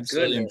mean,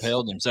 absolutely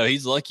impaled him. So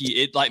he's lucky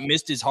it like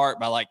missed his heart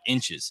by like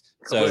inches.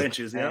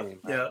 Inches,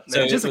 yeah.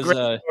 So just a great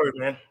story,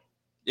 man.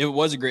 It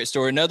was a great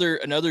story.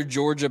 Another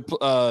Georgia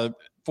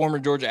former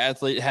Georgia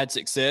athlete had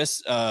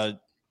success.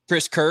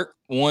 Chris Kirk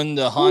won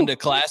the Honda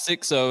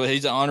Classic, so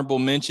he's an honorable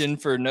mention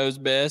for Knows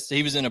Best.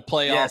 He was in a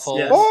playoff hole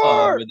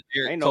with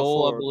Eric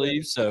Cole, I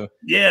believe. So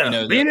being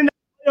in the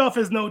playoff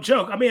is no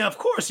joke. I mean, of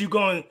course,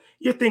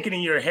 you're thinking in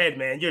your head,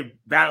 man. You're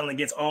battling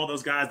against all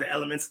those guys, the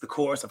elements, the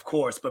course, of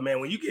course. But man,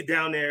 when you get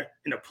down there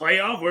in the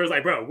playoff, where it's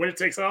like, bro, winner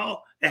takes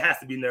all, it has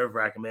to be nerve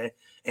wracking, man.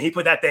 And he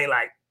put that thing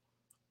like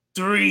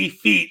 2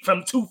 feet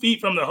from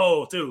the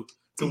hole too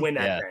to win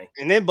that thing.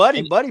 And then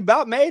Buddy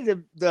about made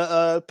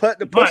the putt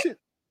to push it.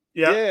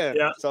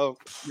 Yeah. So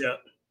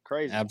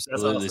crazy.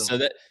 Absolutely. Awesome.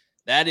 So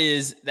that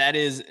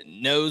is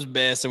Knows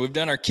Best. So we've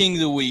done our King of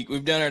the Week.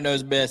 We've done our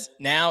Knows Best.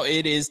 Now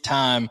it is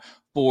time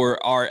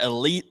for our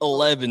Elite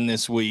 11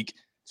 this week.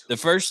 The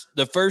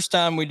first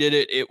time we did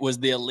it, it was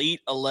the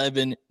Elite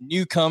 11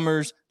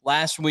 newcomers.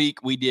 Last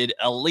week we did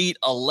Elite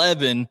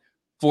 11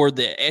 for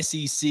the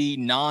SEC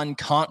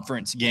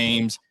non-conference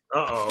games.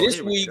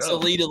 This week's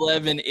Elite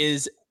 11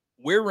 is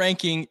we're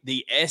ranking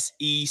the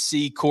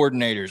SEC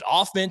coordinators,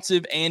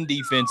 offensive and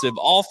defensive.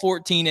 All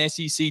 14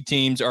 SEC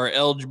teams are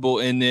eligible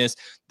in this.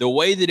 The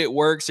way that it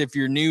works, if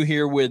you're new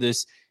here with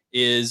us,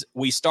 is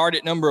we start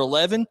at number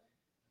 11.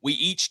 We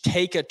each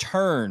take a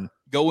turn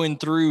going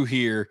through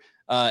here.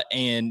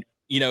 And,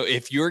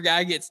 if your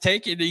guy gets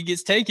taken, he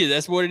gets taken.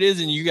 That's what it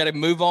is. And you got to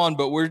move on.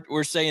 But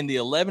we're saying the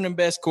 11 and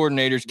best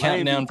coordinators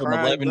counting down from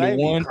 11 to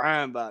 1.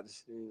 Crying about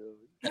this.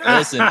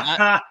 Listen,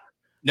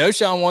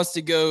 Knowshon wants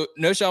to go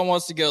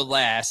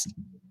last.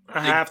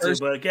 I have to,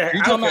 but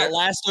you're talking about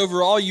last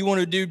overall. You want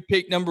to do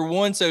pick number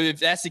 1. So if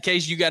that's the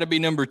case, you got to be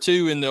number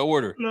 2 in the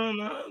order. No.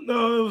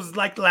 It was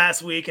like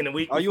last week and the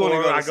week before. You want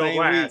to go I go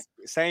last.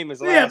 Same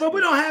as last. Yeah, but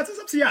we don't have to.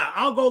 It's up to y'all.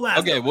 I'll go last.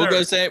 Okay,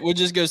 we'll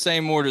just go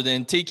same order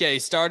then. TK,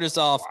 start us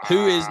off. Wow.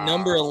 Who is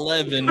number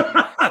 11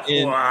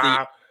 in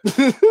wow.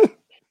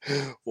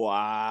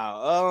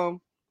 Wow.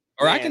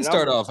 Or man, I can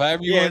start off.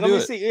 However you want to do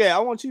it. See. Yeah, I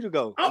want you to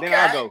go. Okay. Then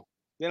I'll go.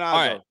 All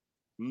right.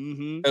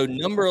 Mm-hmm. So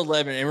number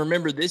 11, and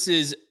remember, this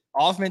is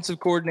offensive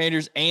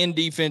coordinators and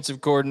defensive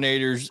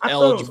coordinators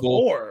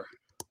eligible. 4.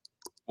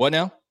 What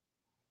now?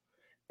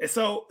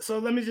 So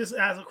let me just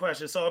ask a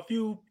question. So if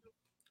you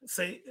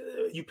say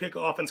you pick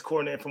an offense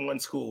coordinator from one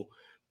school,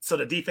 so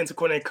the defensive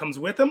coordinator comes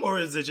with them, or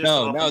is it just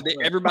no?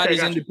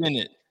 Everybody's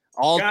independent.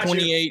 All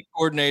 28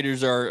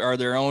 coordinators are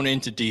their own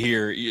entity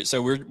here.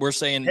 So we're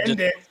saying just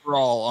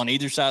overall on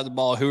either side of the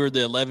ball, who are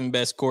the 11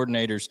 best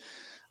coordinators?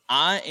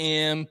 I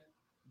am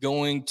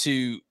going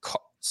to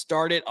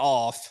start it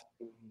off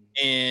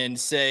and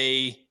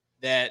say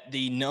that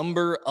the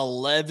number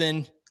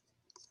 11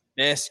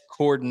 best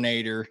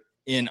coordinator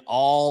in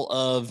all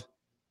of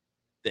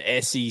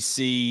the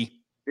SEC.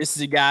 This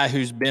is a guy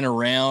who's been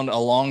around a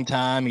long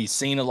time. He's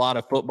seen a lot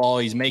of football.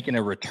 He's making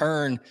a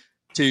return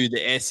to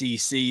the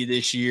SEC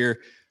this year.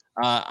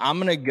 I'm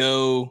going to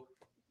go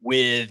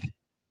with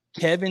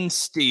Kevin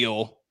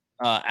Steele,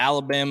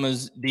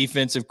 Alabama's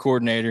defensive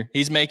coordinator.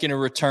 He's making a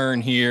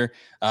return here.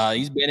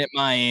 He's been at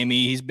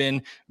Miami. He's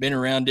been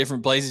around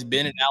different places.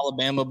 Been at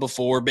Alabama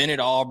before. Been at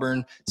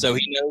Auburn. So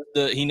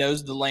he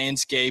knows the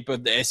landscape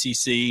of the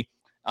SEC.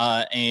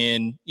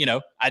 And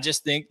I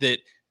just think that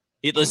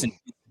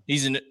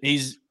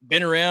he's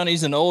been around.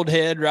 He's an old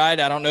head, right?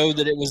 I don't know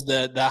that it was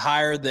the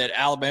hire that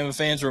Alabama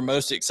fans were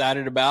most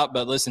excited about,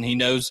 but listen, he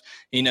knows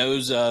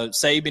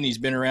Saban. He's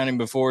been around him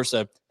before,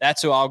 so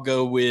that's who I'll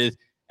go with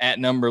at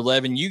number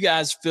 11. You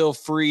guys feel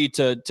free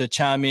to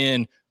chime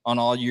in on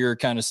all your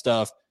kind of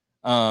stuff.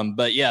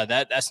 But yeah,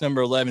 that's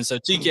number 11. So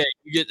TK,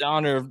 you get the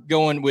honor of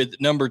going with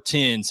number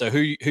 10. So who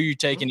you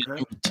taking at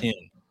number 10?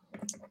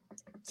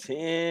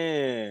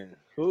 10.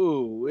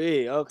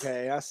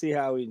 Okay, I see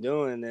how we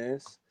doing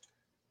this.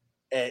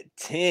 At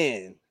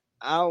 10,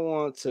 I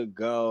want to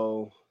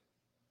go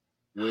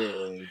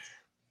with,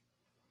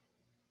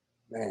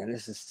 man,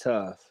 this is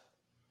tough.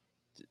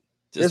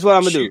 This is what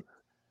I'm going to do.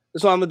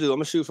 I'm going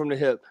to shoot from the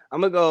hip.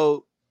 I'm going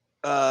to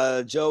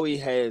go Joey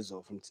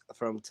Hazel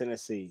from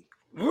Tennessee.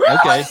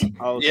 Okay.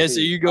 Yeah, so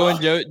you're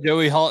going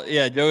Joey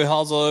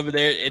Hazel over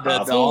there,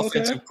 the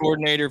offensive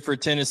coordinator for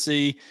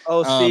Tennessee.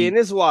 And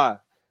this is why.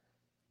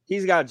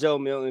 He's got Joe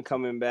Milton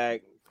coming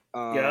back.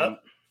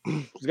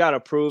 He's got a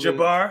proven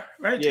Jabbar,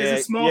 right? Yeah,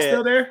 is Small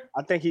still there?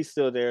 I think he's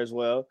still there as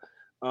well.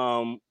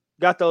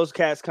 Got those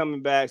cats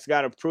coming back. He's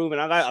got a proven.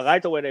 I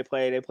like the way they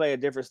play. They play a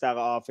different style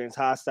of offense,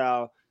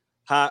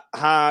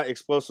 high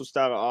explosive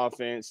style of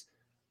offense.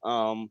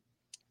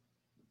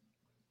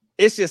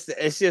 It's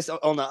just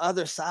on the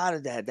other side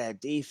of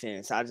that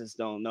defense. I just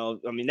don't know.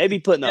 I mean, they be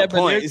putting up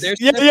points. I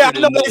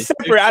know they're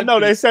separate. I know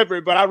they're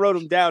separate, but I wrote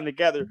them down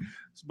together.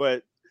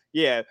 But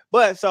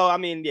so I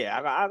mean,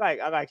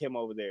 I like him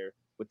over there.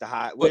 With the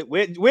high,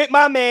 with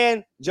my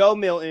man Joe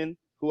Milton,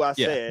 who I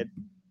said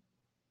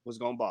was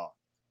gonna ball.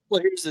 Well,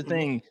 here's the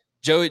thing,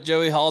 Joey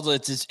Hazel.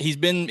 He's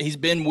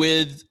been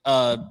with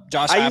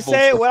Josh. How you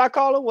say it? What I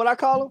call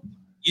him?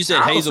 You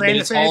said Hazel, but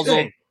it's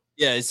Hazel.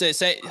 Yeah,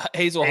 say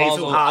Hazel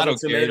Hazel. I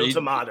don't care.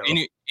 Tomato.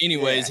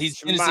 Anyways, he's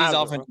Tennessee's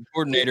offensive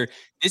coordinator.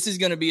 This is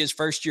going to be his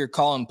first year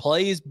calling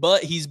plays,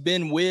 but he's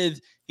been with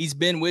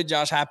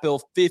Josh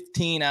Heupel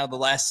 15 out of the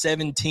last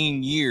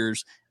 17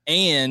 years.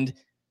 And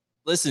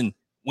listen,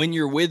 when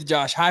you're with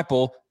Josh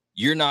Heupel,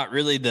 you're not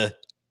really the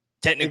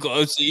technical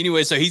OC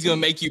anyway, so he's going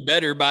to make you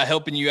better by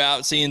helping you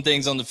out, seeing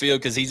things on the field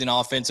because he's an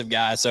offensive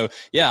guy. So,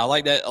 yeah, I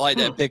like that. I like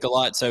that pick a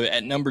lot. So,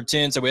 at number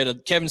 10, so we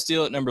had Kevin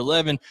Steele at number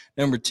 11,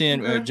 number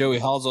 10, Joey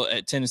Hazel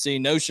at Tennessee.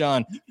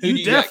 Knowshon, who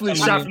you definitely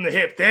shot from the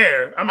hip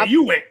there. I mean,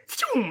 you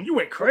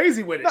went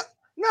crazy with it.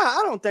 No,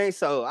 I don't think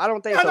so.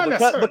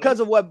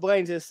 Because of what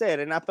Blaine just said.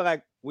 And I feel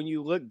like when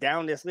you look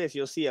down this list,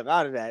 you'll see a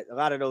lot of that, a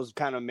lot of those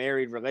kind of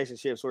married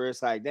relationships where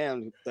it's like,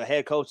 damn, the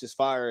head coach is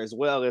fire as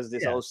well as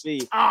this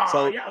OC.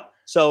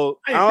 So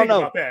I don't know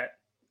about that.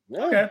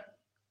 Yeah. Okay,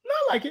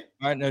 I like it.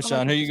 All right,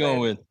 Knowshon, who you going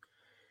with?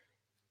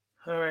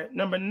 All right,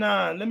 number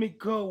 9.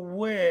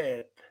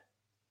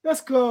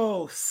 Let's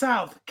go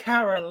South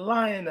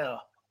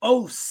Carolina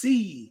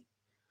OC.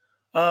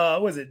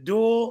 Was it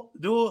Dual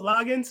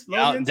Loggins?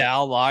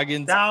 Dow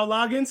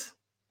Loggins.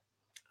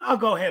 I'll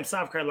go him,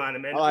 South Carolina,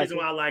 man. The reason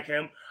why I like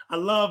him, I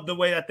love the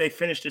way that they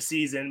finished the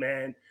season,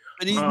 man.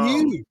 But he's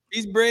new.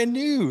 He's brand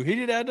new. He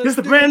didn't have to. This is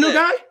the brand new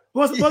guy?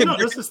 No,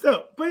 this is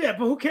still. But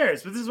who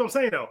cares? But this is what I'm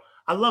saying, though.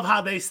 I love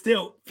how they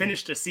still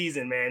finished the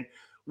season, man,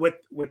 with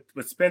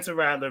Spencer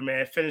Rattler,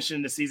 man,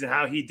 finishing the season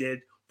how he did,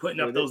 putting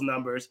up those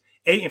numbers.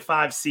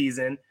 8-5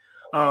 season.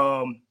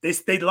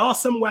 They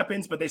lost some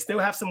weapons, but they still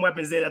have some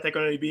weapons there that they're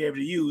going to be able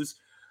to use.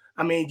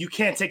 I mean, you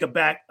can't take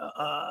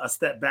a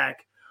step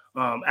back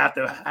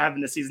after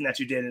having the season that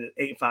you did in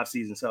an 8-5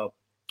 season. So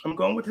I'm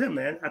going with him,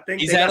 man. I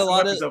think He's they had got a some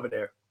lot weapons of over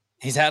there.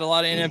 He's had a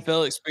lot of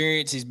NFL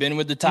experience. He's been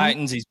with the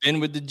Titans. He's been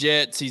with the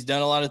Jets. He's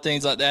done a lot of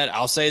things like that.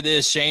 I'll say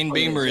this: Shane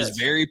Beamer is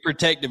very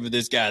protective of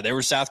this guy. There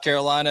were South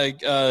Carolina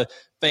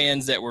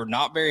fans that were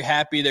not very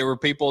happy. There were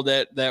people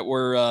that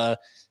were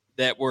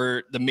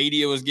the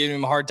media was giving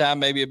him a hard time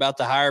maybe about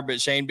the hire, but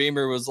Shane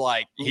Beamer was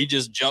like, he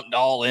just jumped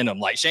all in them.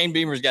 Like Shane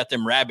Beamer's got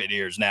them rabbit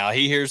ears now.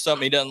 He hears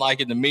something he doesn't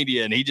like in the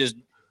media, and he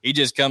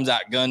just comes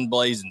out gun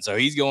blazing. So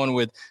he's going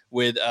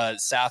with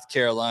South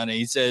Carolina.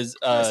 He says,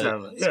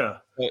 yeah.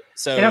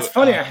 So and that's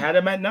funny. I had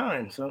him at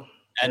 9. So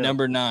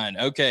number 9.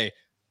 Okay.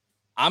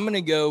 I'm going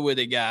to go with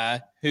a guy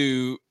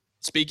who,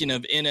 speaking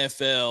of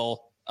NFL,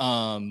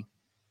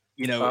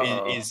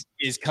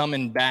 is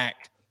coming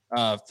back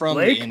from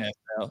Blake? the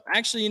NFL.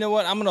 Actually, you know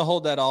what? I'm going to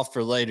hold that off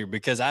for later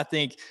because I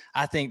think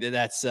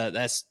that's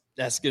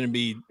going to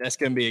be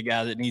a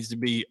guy that needs to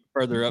be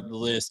further up the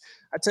list.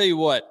 I tell you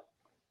what,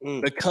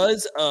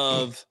 because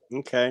of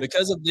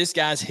this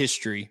guy's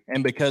history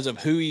and because of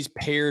who he's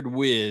paired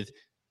with,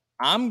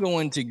 I'm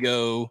going to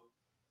go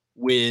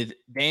with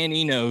Dan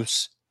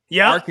Enos,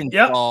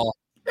 Arkansas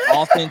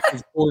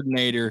offensive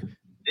coordinator.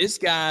 This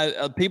guy,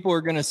 people are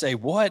going to say,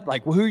 what?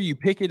 Like, who are you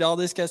picking? All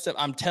this kind of stuff.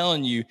 I'm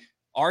telling you,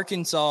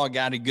 Arkansas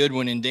got a good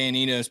one in Dan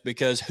Enos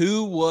because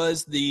who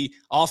was the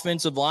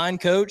offensive line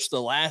coach the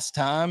last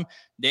time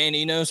Dan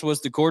Enos was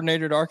the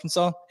coordinator at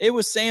Arkansas? It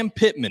was Sam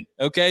Pittman.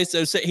 Okay,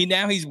 so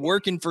he's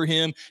working for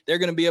him. They're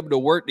going to be able to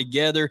work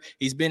together.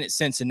 He's been at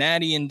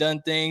Cincinnati and done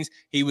things.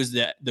 He was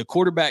the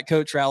quarterback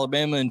coach for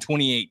Alabama in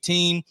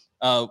 2018.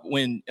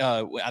 When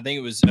I think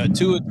it was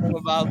Tua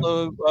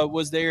Tagovailoa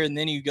was there, and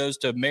then he goes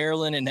to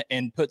Maryland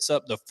and puts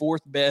up the 4th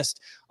best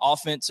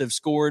offensive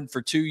scored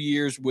for 2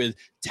 years with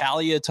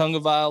Talia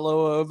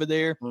Tagovailoa over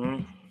there.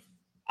 Mm-hmm.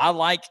 I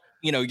like,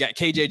 you got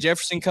KJ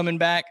Jefferson coming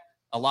back,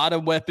 a lot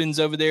of weapons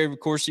over there. Of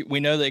course,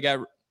 we know they got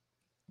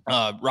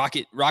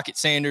Rocket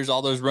Sanders,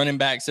 all those running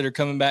backs that are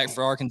coming back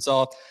for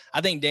Arkansas.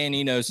 I think Dan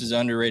Enos is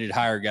underrated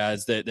hire,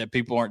 guys, that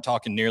people aren't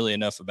talking nearly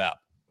enough about.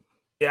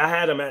 Yeah, I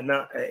had him at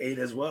 8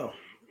 as well.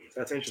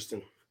 That's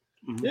interesting.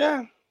 Mm-hmm.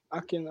 Yeah, I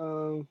can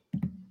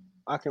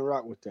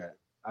rock with that.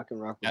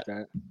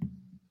 That.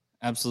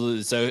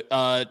 Absolutely. So,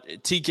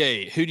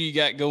 TK, who do you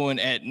got going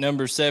at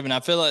number 7? I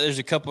feel like there's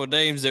a couple of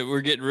names that we're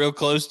getting real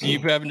close to you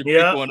having to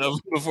pick one of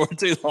them before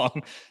too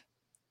long.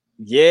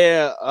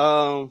 Yeah.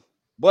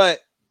 But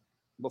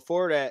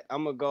before that,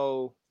 I'm gonna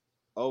go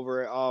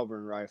over at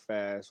Auburn right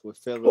fast with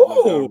Philip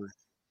Montgomery.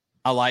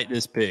 I like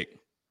this pick.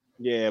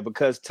 Yeah,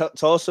 because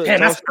Tulsa.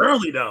 Man, that's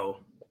early though.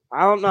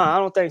 I don't know. I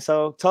don't think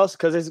so. Tulsa,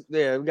 because we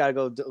got to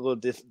go a little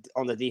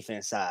on the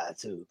defense side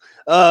too.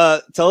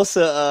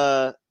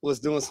 Tulsa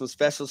was doing some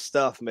special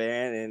stuff,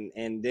 man,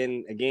 and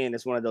then again,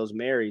 it's one of those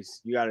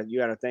Marys. You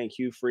gotta think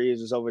Hugh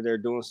Freeze was over there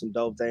doing some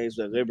dope things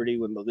with Liberty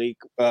with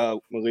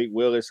Malik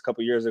Willis a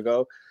couple years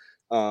ago,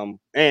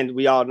 and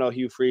we all know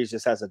Hugh Freeze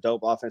just has a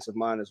dope offensive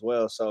mind as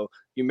well. So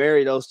you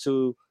marry those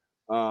two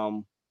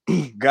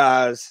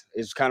guys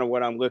is kind of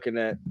what I'm looking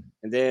at,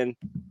 and then.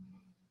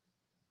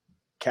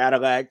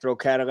 Throw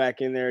Cadillac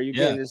in there.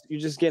 You're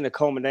just getting a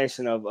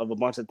culmination of a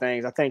bunch of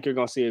things. I think you're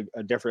going to see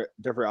a different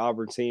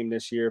Auburn team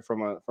this year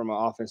from an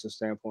offensive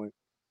standpoint.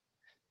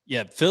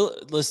 Yeah,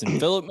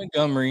 Philip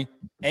Montgomery,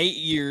 8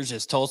 years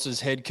as Tulsa's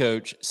head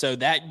coach. So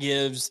that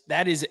is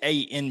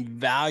a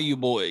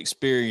invaluable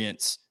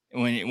experience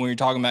when you're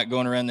talking about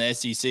going around the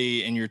SEC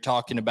and you're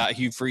talking about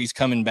Hugh Freeze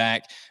coming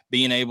back,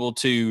 being able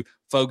to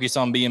focus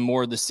on being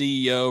more of the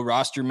CEO,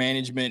 roster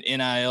management,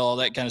 NIL, all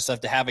that kind of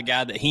stuff, to have a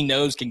guy that he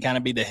knows can kind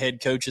of be the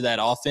head coach of that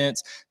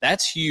offense.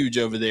 That's huge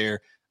over there.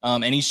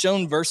 And he's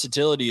shown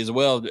versatility as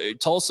well.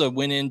 Tulsa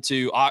went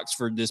into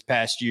Oxford this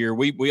past year.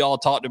 We all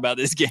talked about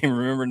this game.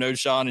 Remember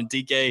Knowshon and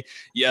TK?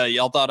 Yeah,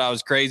 y'all thought I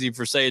was crazy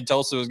for saying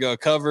Tulsa was going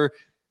to cover.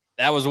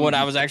 That was what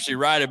I was actually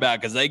right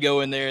about because they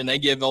go in there and they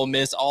give Ole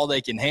Miss all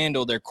they can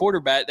handle. Their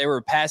quarterback, they were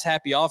a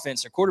pass-happy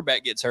offense. Their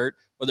quarterback gets hurt.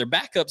 Well, their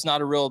backup's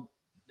not a real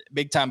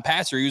big-time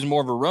passer. He was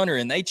more of a runner,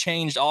 and they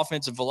changed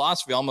offensive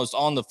philosophy almost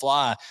on the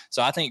fly.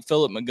 So I think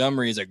Philip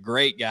Montgomery is a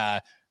great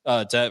guy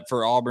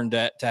for Auburn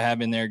to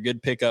have in there.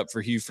 Good pickup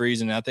for Hugh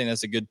Freeze, and I think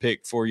that's a good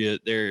pick for you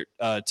there,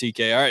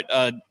 TK. All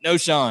right,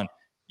 Knowshon,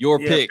 your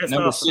pick,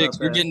 number 6.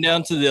 We're getting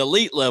down to the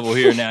elite level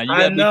here now. You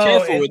got to be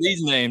careful with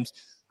these names.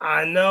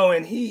 I know,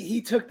 and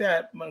he took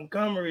that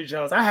Montgomery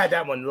Jones. I had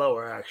that one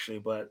lower, actually,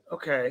 but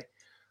okay.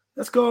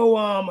 Let's go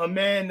a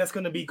man that's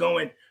going to be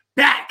going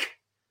back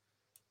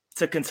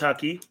to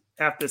Kentucky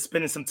after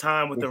spending some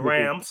time with the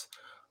Rams.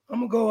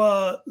 I'm going to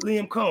go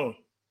Liam Cohn.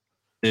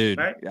 Dude,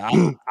 right?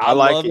 I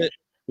like it.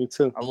 Me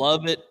too. I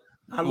love it.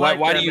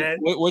 Why do you? Man.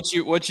 What's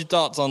your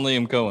thoughts on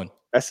Liam Cohen?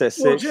 That's at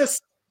 6. Well,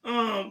 just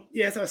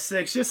it's at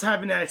 6. Just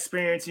having that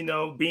experience,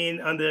 being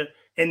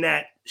in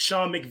that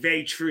Sean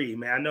McVay tree,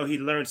 man. I know he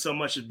learned so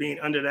much of being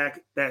under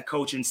that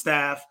coaching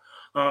staff.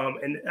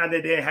 And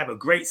they didn't have a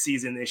great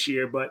season this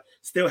year, but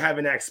still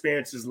having that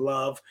experience is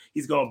love.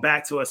 He's going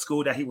back to a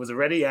school that he was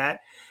already at.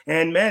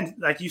 And man,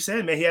 like you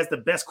said, man, he has the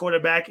best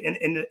quarterback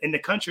in the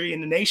country, in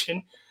the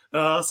nation.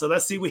 So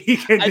let's see what he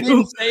can do. I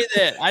didn't say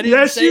that. I didn't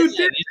Yes, say you that.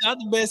 did. He's not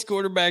the best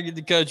quarterback in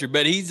the country,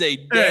 but he's a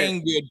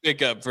dang good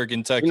pickup for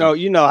Kentucky.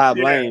 You know how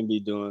Blaine be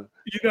doing.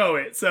 You know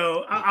it.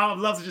 So I would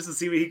love to just to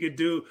see what he could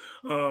do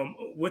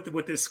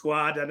with this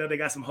squad. I know they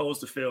got some holes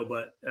to fill,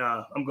 but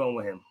I'm going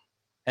with him.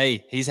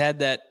 Hey, he's had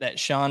that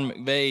Sean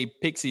McVay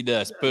pixie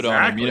dust put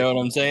on him. You know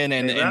what I'm saying?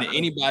 And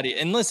anybody.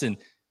 And listen,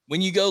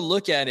 when you go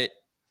look at it,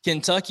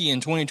 Kentucky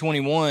in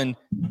 2021,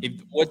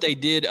 what they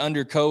did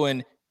under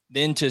Cohen,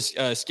 then to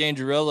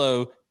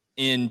Scandrello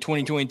in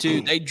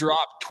 2022, they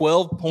dropped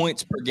 12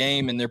 points per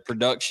game in their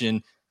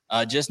production.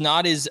 Just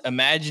not as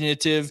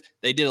imaginative.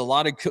 They did a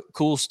lot of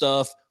cool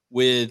stuff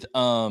with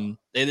Wan'Dale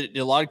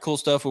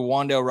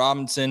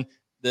Robinson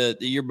the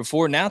year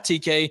before. Now,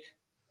 TK,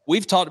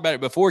 we've talked about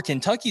it before.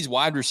 Kentucky's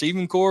wide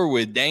receiving core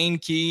with Dane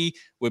Key,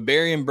 with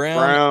Barry and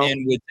Brown,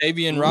 and with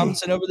Tavian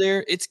Robinson over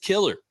there, it's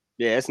killer.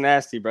 Yeah, it's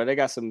nasty, bro. They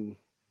got some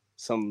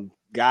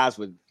guys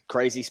with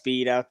crazy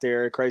speed out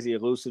there, crazy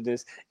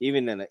elusiveness.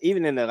 Even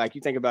in the like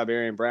you think about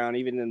Barry and Brown,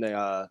 even in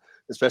the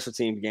special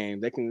team game,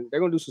 they're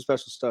gonna do some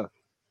special stuff.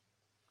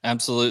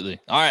 Absolutely.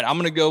 All right, I'm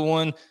gonna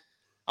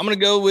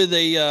go with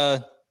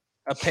a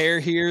pair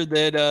here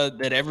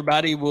that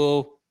everybody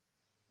will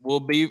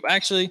be.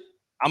 Actually,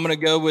 I'm gonna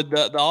go with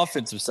the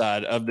offensive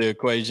side of the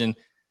equation.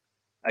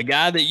 A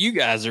guy that you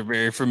guys are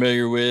very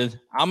familiar with.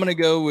 I'm gonna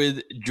go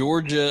with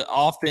Georgia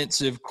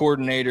offensive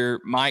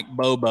coordinator Mike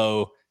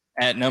Bobo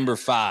at number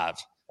 5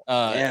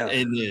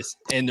 in this.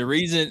 And the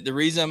reason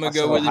I'm gonna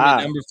go with him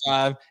at number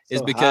 5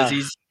 is because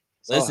he's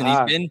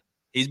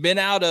been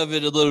out of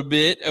it a little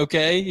bit.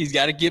 Okay, he's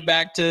got to get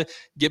back to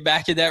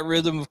that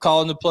rhythm of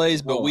calling the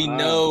plays. But we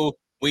know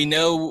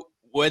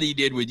what he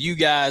did with you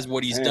guys,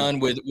 what he's done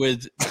with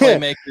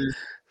playmakers.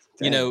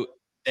 You know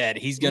that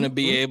he's going to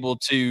be able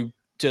to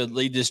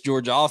lead this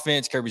Georgia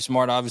offense. Kirby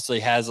Smart obviously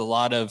has a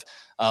lot of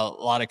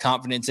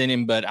confidence in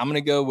him. But I'm going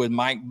to go with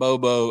Mike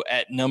Bobo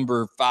at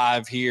number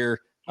 5 here.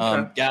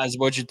 Guys,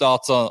 what's your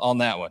thoughts on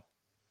that one?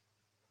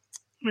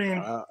 I mean,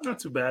 not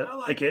too bad. I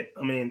like it.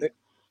 I mean,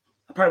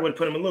 I probably would have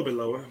put him a little bit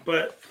lower,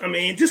 but I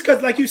mean, just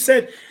because, like you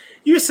said,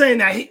 you were saying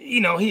that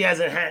he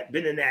hasn't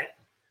been in that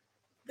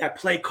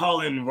play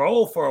calling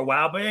role for a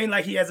while, but it ain't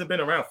like he hasn't been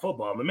around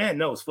football. My man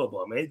knows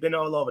football, man. He's been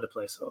all over the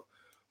place. So,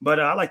 but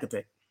I like the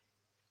pick.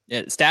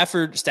 Yeah,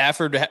 Stafford.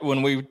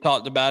 When we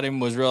talked about him,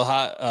 was real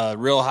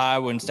high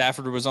when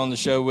Stafford was on the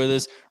show with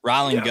us.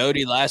 Rylan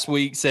Goody last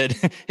week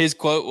said his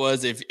quote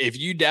was, "If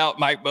you doubt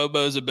Mike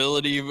Bobo's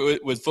ability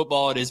with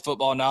football and his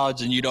football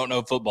knowledge, then you don't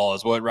know football,"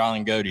 is what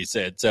Rylan Goody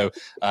said. So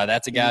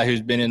that's a guy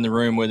who's been in the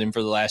room with him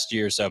for the last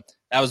year. So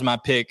that was my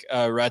pick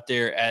right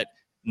there at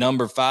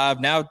number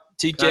 5. Now,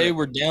 TK,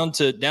 we're down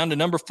to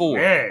number 4.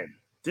 Man,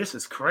 this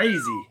is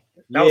crazy.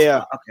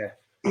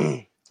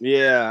 Okay.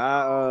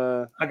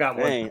 Yeah, I got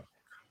one.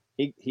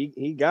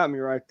 He got me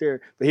right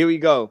there. But here we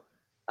go.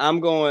 I'm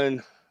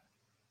going.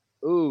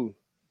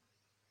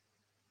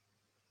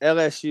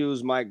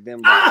 LSU's Mike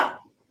Denbrock.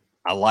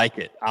 I like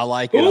it. I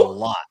like it a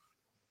lot.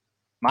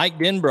 Mike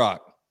Denbrock.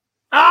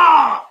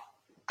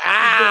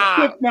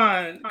 Quick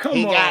mind.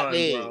 Come on,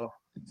 bro.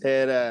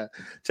 And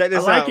check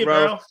this out,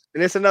 bro.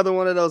 And it's another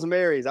one of those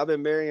marries. I've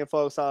been marrying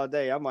folks all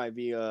day. I might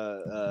be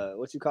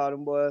what you call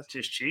them boys?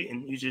 Just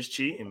cheating. You just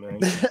cheating, man.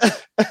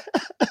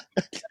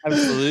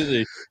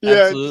 Absolutely. Yeah.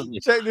 Absolutely.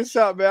 Check this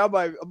out, man.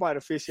 I might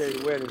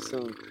officiate a wedding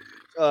soon.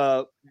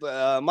 But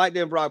Mike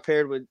Denbrock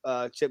paired with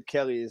Chip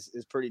Kelly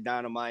is pretty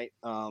dynamite.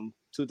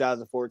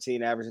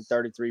 2014, averaging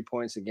 33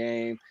 points a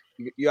game.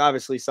 You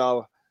obviously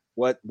saw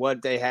what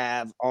they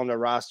have on the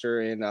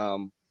roster and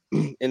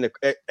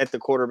at the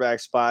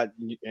quarterback spot,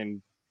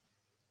 and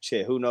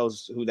shit, who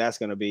knows who that's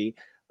going to be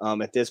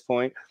at this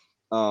point.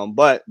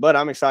 But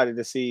I'm excited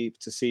to see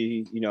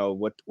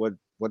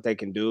what they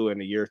can do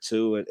in a year or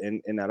two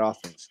in that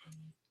offense.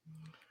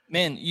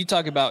 Man, you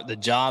talk about the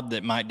job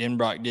that Mike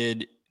Denbrock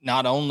did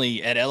not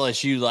only at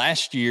LSU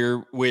last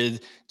year with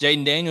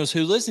Jaden Daniels,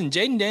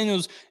 Jaden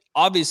Daniels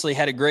obviously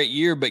had a great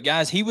year, but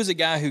guys, he was a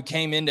guy who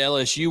came into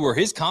LSU where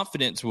his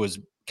confidence was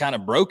kind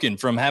of broken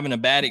from having a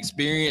bad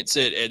experience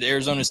at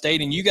Arizona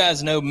State. And you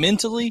guys know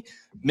the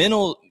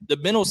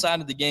mental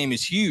side of the game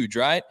is huge,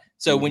 right?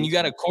 So when you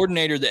got a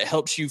coordinator that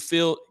helps you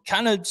feel,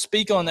 kind of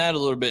speak on that a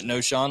little bit,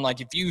 Knowshon.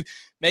 Like if you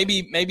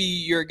maybe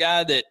you're a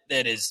guy that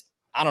is,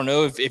 I don't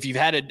know, if you've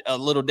had a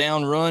little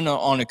down run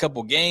on a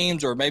couple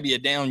games or maybe a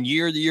down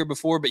year the year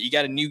before, but you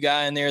got a new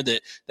guy in there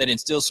that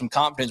instills some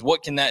confidence.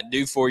 What can that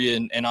do for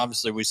you? And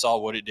obviously we saw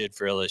what it did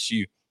for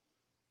LSU.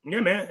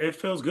 Yeah, man, it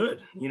feels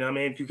good. You know what I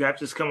mean? If you got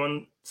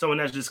someone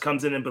that just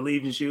comes in and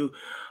believes in you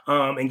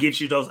and gives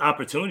you those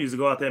opportunities to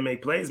go out there and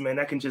make plays, man,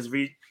 that can just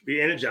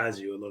re-energize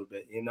you a little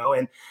bit, you know?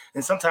 And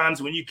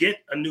sometimes when you get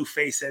a new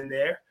face in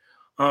there,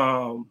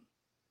 a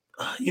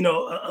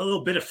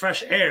little bit of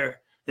fresh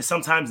air is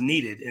sometimes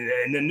needed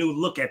and a new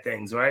look at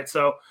things, right?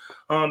 So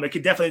it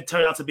could definitely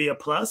turn out to be a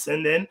plus.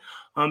 And then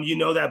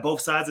that both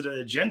sides of the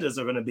agendas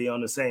are going to be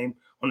on the same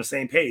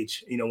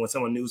page, when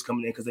someone new is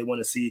coming in because they want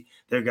to see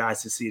their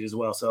guys succeed as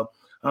well. So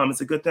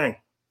it's a good thing.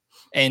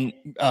 And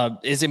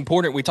it's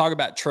important. We talk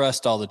about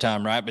trust all the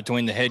time, right?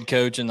 Between the head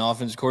coach and the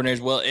offensive coordinators.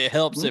 Well, it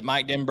helps that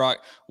Mike Denbrock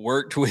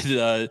worked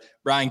with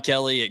Brian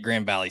Kelly at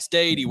Grand Valley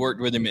State. He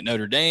worked with him at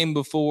Notre Dame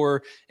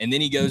before, and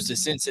then he goes to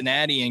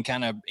Cincinnati and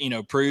kind of,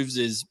 proves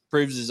his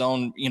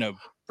own,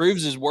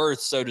 proves his worth,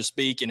 so to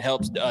speak, and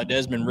helps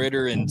Desmond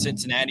Ridder and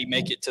Cincinnati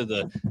make it to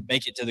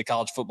the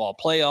college football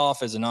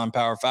playoff as a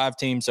non-Power 5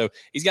 team. So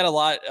he's got a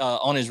lot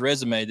on his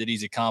resume that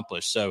he's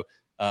accomplished. So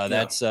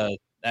that's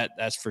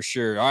for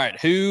sure. All right,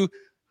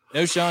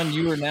 Knowshon,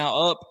 you are now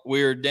up.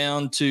 We're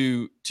down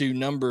to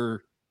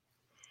number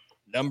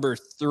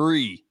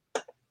 3.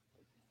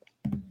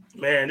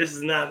 Man, this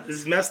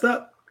is messed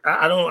up.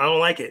 I don't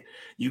like it.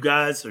 You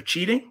guys are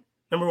cheating.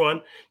 Number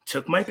one,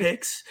 took my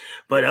picks,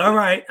 but all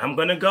right, I'm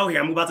gonna go here.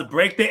 I'm about to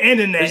break the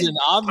internet. There's an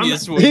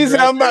obvious one. He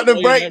said, "I'm about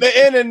to break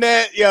the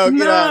internet." Yo,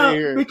 get out of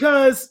here.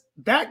 Because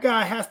that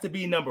guy has to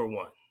be number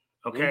 1.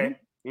 Okay.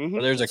 Mm-hmm.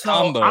 Well, there's a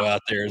combo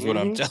out there, is what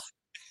I'm telling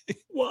you.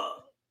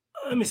 Well,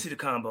 let me see the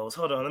combos.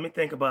 Hold on, let me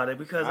think about it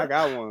because I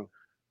got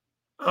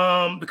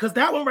one. Because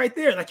that one right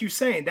there, like you're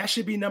saying, that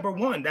should be number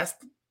 1.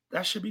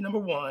 That should be number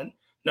 1.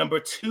 Number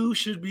 2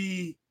 should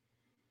be.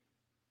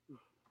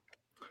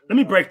 Let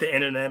me break the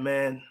internet,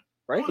 man.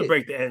 Break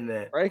the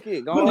internet. Break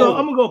it. I'm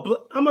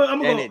gonna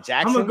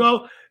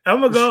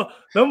go.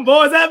 Them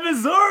boys at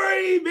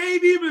Missouri,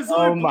 baby. Missouri.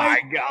 Oh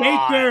my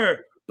God.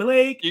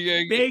 Blake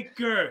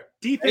Baker.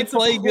 Defensive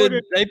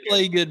They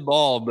play good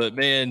ball, but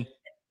man,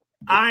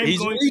 he's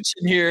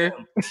reaching here.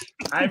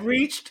 I've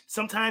reached.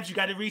 Sometimes you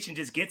got to reach and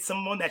just get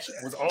someone that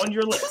was on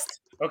your list.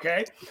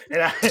 Okay,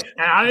 and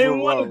I didn't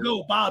want to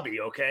go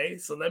Bobby. Okay,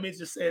 so let me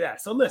just say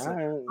that. So listen,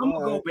 I'm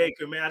gonna go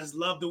Baker, man. I just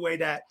love the way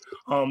that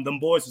them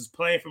boys was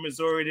playing for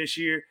Missouri this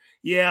year.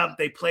 Yeah,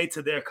 they played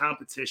to their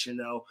competition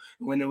though.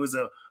 When it was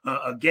a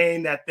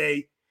game that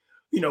they,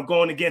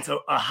 going against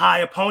a high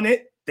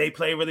opponent, they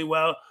play really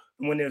well.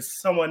 And when there's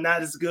someone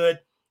not as good,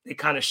 they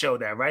kind of show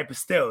that, right? But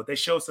still, they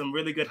show some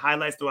really good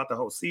highlights throughout the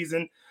whole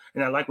season.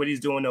 And I like what he's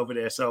doing over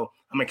there. So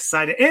I'm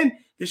excited. And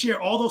this year,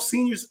 all those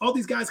seniors, all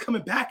these guys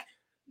coming back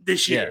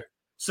this year. Yeah.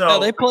 So no,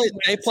 they play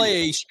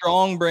a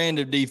strong brand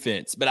of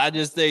defense, but I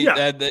just think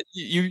that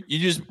you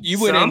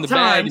went in the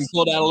bag and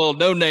pulled out a little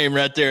no name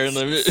right there.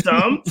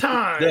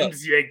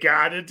 Sometimes you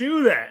gotta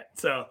do that.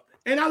 So,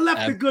 and I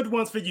left the good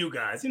ones for you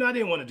guys. I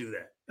didn't want to do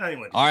that.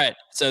 All right.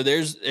 So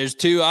there's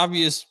 2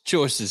 obvious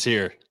choices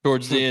here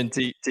towards the end,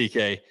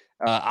 TK.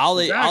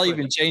 I'll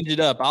even change it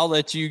up. I'll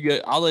let you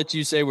go. I'll let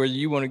you say whether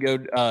you want to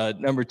go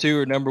number 2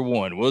 or number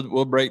 1.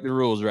 We'll break the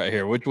rules right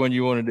here. Which one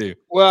you want to do?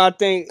 Well, I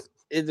think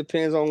it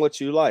depends on what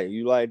you like.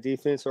 You like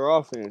defense or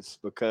offense?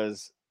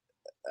 Because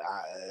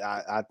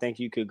I think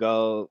you could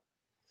go.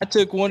 I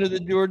took one of the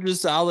Georgias.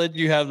 So I'll let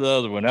you have the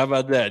other one. How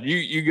about that?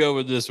 You go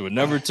with this one,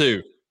 number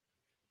 2.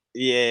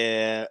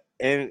 Yeah,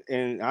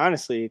 and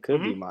honestly, it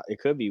could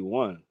be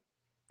 1.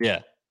 Yeah.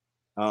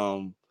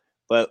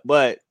 But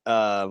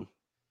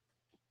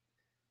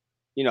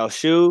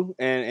Shoe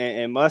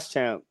and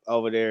Muschamp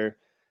over there,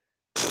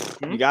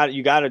 you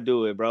got to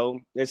do it, bro.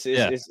 It's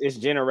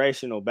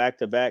generational, back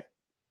to back.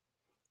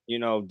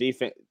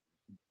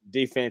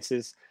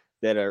 Defenses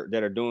that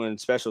are doing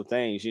special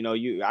things.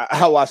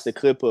 I watched the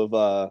clip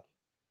of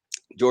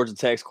Georgia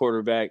Tech's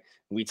quarterback.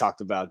 We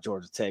talked about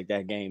Georgia Tech,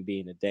 that game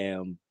being a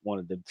damn one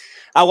of the.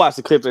 I watched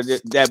the clip of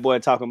that boy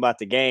talking about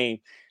the game.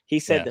 He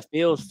said the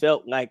field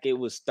felt like it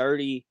was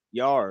 30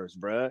 yards,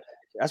 bro.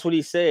 That's what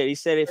he said. He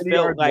said it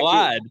felt like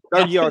wide.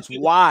 30 yards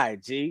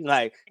wide, G.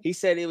 Like he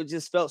said it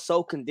just felt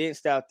so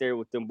condensed out there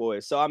with them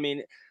boys. So I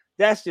mean,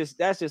 that's just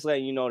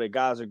letting you know that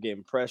guys are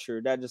getting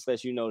pressured. That just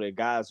lets you know that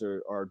guys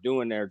are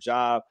doing their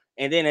job.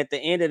 And then at the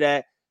end of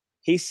that,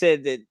 he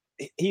said that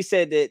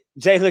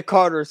Jalen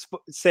Carter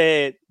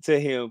said to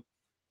him,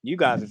 "You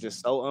guys are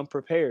just so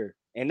unprepared,"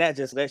 and that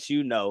just lets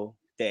you know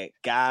that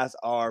guys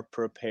are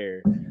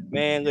prepared.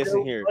 Man,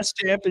 listen here. What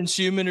Champ and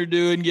Schumann are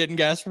doing, getting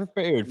guys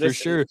prepared for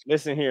sure.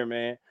 Listen here,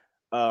 man.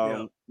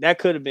 That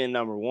could have been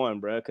number 1,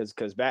 bro. Because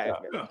back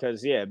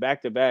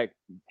to back.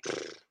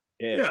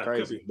 It's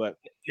crazy. But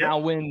now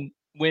when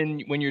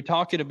you're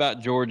talking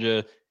about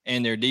Georgia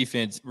and their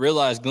defense,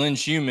 realize Glenn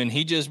Schumann,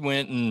 he just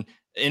went and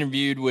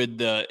interviewed with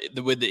the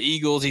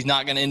Eagles. He's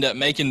not going to end up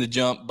making the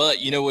jump, but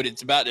you know what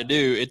it's about to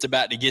do? It's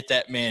about to get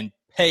that man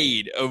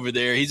paid over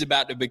there. He's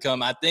about to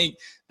become, I think,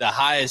 the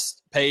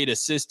highest paid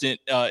assistant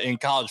in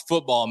college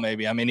football.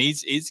 Maybe. I mean,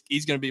 he's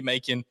going to be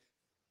making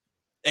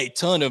a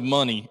ton of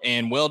money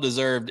and well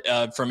deserved.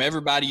 From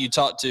everybody you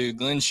talk to,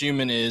 Glenn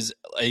Schumann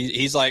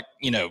he's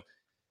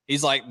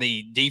like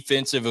the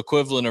defensive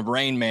equivalent of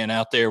Rain Man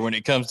out there when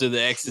it comes to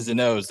the X's and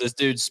O's. This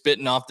dude's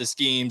spitting off the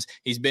schemes.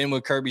 He's been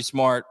with Kirby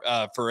Smart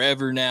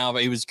forever now.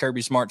 But he was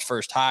Kirby Smart's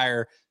first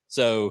hire.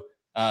 So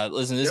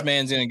listen, this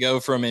man's going to go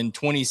from in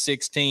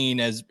 2016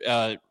 as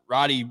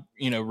Roddy,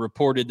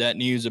 reported that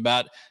news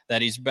about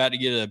that he's about to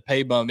get a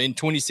pay bump in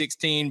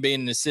 2016,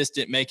 being an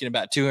assistant, making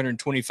about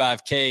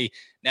 $225K.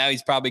 Now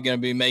he's probably going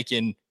to be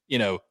making,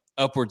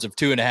 upwards of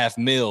 $2.5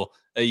 million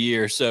a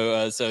year.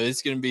 So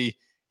it's going to be,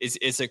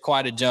 it's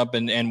quite a jump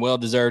and well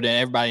deserved. And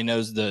everybody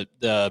knows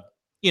the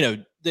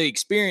the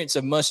experience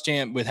of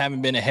Muschamp with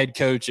having been a head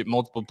coach at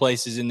multiple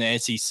places in the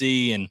SEC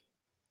and,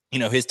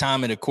 his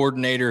time at a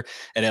coordinator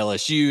at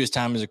LSU, his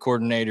time as a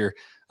coordinator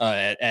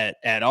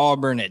at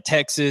Auburn, at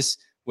Texas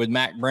with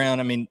Mac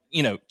Brown. I mean,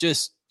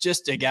 just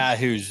a guy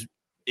who's,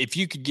 if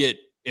we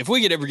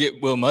could ever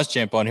get Will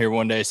Muschamp on here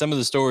one day, some of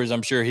the stories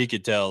I'm sure he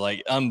could tell,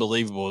 like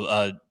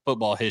unbelievable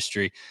football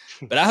history.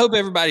 But I hope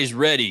everybody's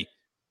ready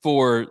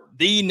for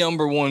the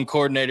number one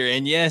coordinator.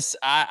 And yes,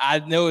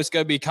 I know it's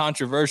going to be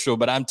controversial,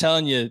 but I'm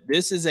telling you,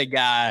 this is a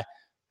guy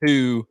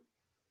who,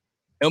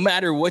 no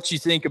matter what you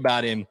think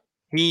about him,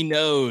 he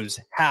knows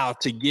how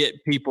to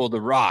get people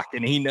to rock,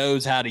 and he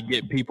knows how to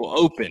get people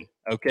open.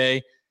 Okay.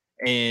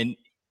 And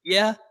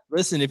yeah,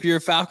 listen, if you're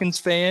a Falcons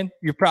fan,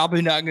 you're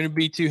probably not going to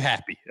be too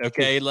happy.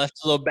 Okay. Left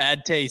a little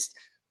bad taste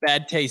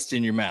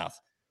in your mouth.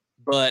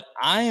 But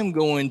I am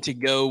going to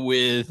go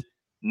with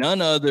none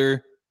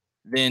other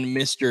than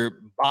Mr.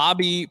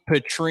 Bobby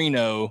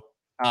Petrino.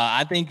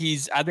 I think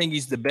he's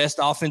the best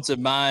offensive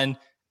mind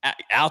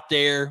out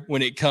there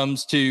when it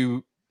comes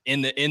to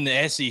in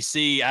the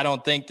SEC. I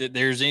don't think that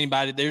there's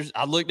anybody.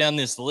 I look down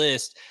this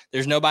list.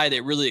 There's nobody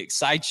that really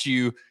excites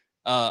you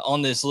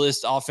on this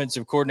list,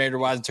 offensive coordinator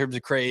wise, in terms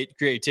of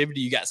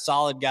creativity. You got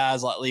solid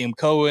guys like Liam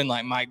Cohen,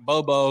 like Mike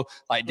Bobo,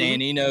 like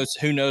Dan Enos.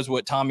 Who knows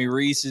what Tommy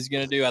Rees is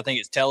going to do? I think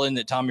it's telling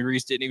that Tommy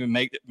Rees didn't even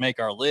make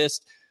our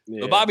list. Yeah.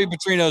 But Bobby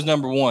Petrino's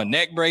number one,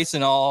 neck brace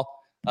and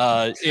all,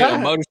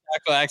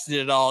 motorcycle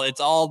accident and all. It's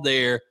all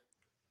there.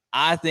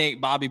 I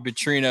think Bobby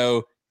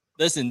Petrino.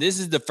 Listen, this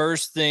is the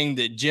first thing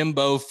that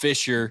Jimbo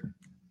Fisher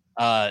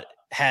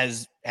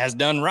has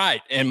done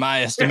right in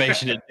my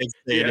estimation at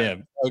Texas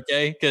A&M.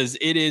 Okay, because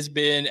it has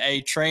been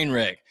a train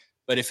wreck.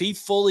 But if he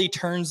fully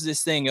turns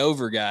this thing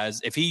over, guys,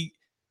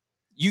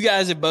 you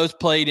guys have both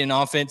played in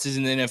offenses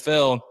in the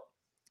NFL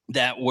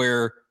that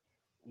were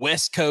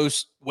West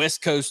Coast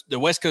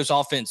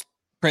offense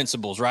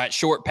principles, right?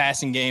 Short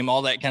passing game,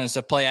 all that kind of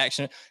stuff, play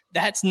action.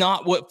 That's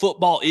not what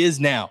football is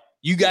now.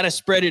 You got to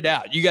spread it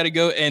out. You got to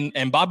go,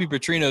 and Bobby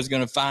Petrino is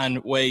going to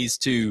find ways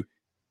to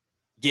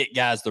get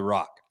guys the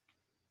rock.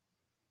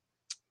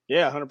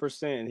 Yeah,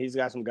 100%. He's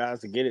got some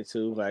guys to get it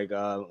to,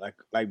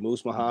 like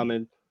Moose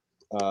Muhammad,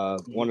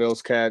 one of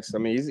those cats. I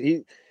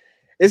mean,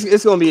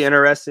 it's going to be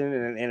interesting,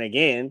 and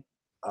again,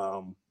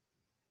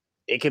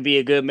 it could be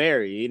a good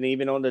marry. And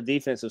even on the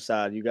defensive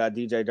side, you got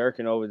DJ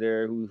Durkin over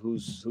there,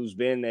 who's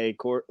been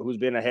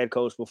a head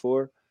coach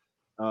before.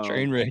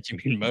 Train wreck, you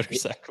mean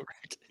motorcycle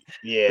wreck?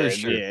 Yeah,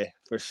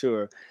 for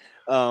sure.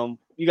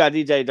 You got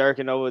DJ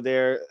Durkin over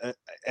there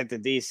at the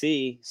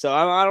DC. So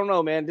I don't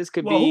know, man. This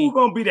could be who's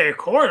gonna be their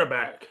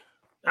quarterback?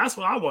 That's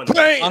what I want.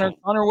 Connor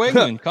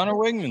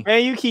Wigman.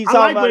 Man, you keep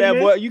talking about that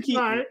boy. You keep.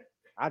 Right.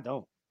 I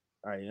don't.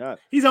 All right, yeah.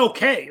 He's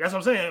okay. That's what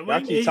I'm saying.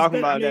 I keep talking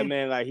about that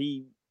man like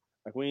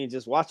we ain't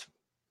just watch him.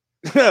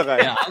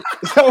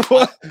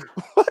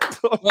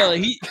 Well,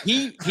 he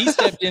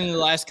stepped in the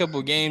last couple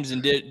of games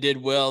and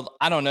did well.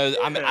 I don't know.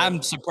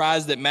 I'm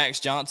surprised that Max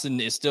Johnson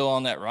is still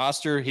on that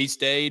roster. He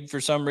stayed for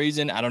some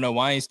reason. I don't know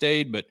why he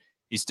stayed, but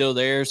he's still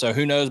there. So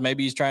who knows?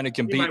 Maybe he's trying to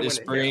compete this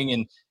spring,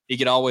 and he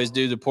could always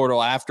do the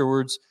portal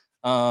afterwards.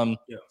 So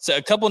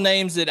a couple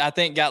names that I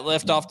think got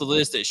left off the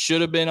list that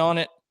should have been on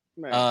it,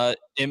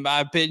 in my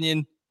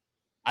opinion.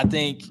 I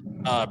think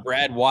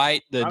Brad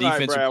White, the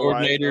defensive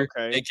coordinator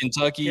at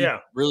Kentucky,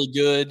 really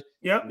good.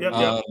 Yep.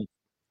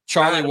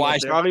 Charlie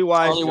Weiss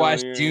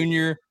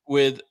Jr.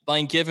 with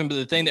Lane Kiffin, but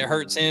the thing that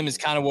hurts him is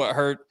kind of what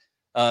hurt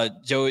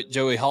Joey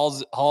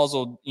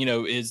Halsell,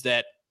 is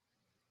that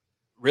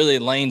really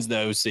Lane's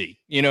the OC.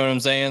 You know what I'm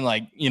saying?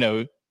 Like,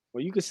 well,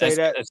 you could say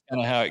that's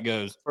kind of how it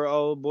goes. For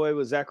old boy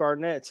with Zach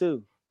Arnett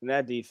too in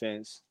that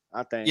defense,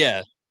 I think.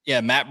 Yeah,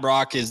 Matt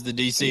Brock is the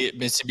DC at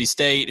Mississippi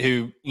State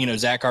who,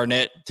 Zach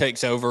Arnett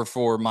takes over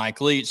for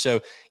Mike Leach. So,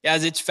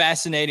 guys, it's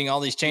fascinating, all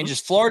these changes.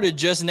 Florida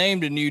just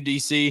named a new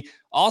DC.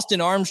 Austin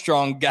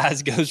Armstrong,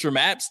 guys, goes from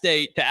App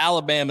State to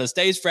Alabama,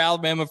 stays for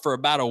Alabama for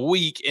about a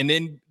week, and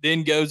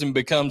then goes and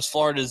becomes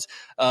Florida's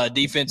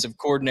defensive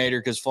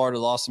coordinator because Florida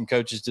lost some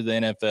coaches to the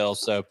NFL.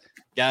 So,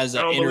 guys,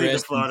 I don't believe in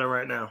Florida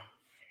right now.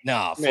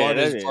 No,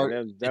 Florida's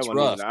it's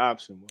rough. The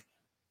option.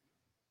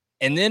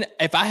 And then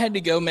if I had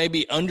to go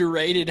maybe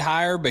underrated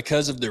higher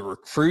because of the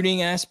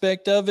recruiting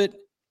aspect of it,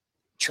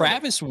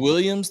 Travis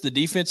Williams, the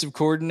defensive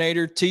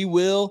coordinator,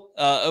 T-Will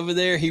over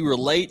there, he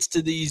relates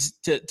to these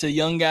to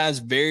young guys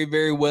very,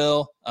 very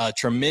well.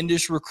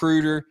 Tremendous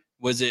recruiter.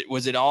 Was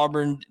it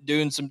Auburn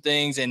doing some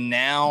things, and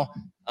now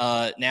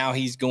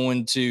he's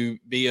going to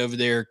be over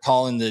there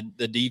calling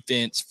the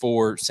defense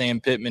for Sam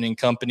Pittman and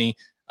company.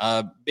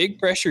 Big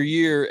pressure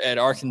year at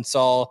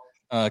Arkansas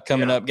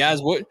coming up,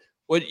 guys.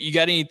 What you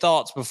got any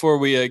thoughts before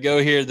we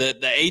go here? The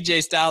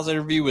AJ Styles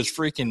interview was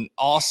freaking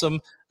awesome.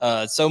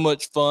 So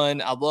much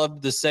fun. I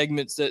loved the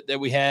segments that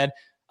we had.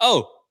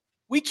 Oh,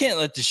 we can't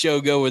let the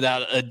show go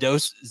without a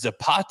Dos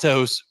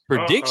Zapatos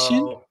prediction.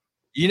 Uh-oh.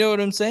 You know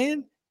what I'm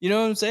saying?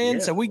 Yeah,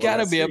 so we got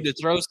to be able to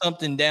throw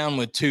something down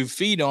with 2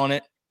 feet on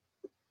it.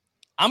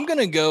 I'm going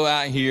to go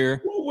out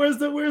here. Where's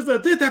the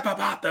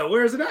Zapato?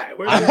 Where's it at?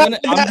 I'm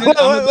about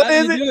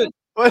to do it.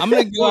 I'm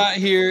going to go out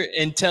here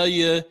and tell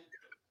you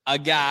a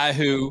guy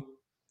who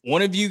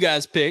one of you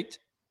guys picked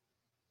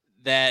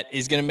that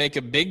is going to make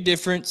a big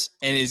difference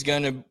and is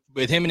going to,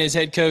 with him and his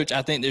head coach,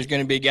 I think there's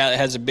going to be a guy that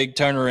has a big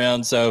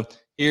turnaround. So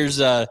here's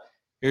my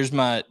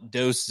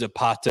Dos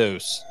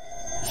Zapatos.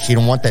 She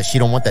don't want that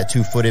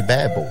 2-footed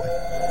bad boy.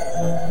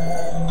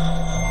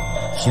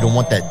 She don't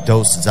want that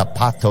Dos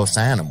Zapatos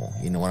animal.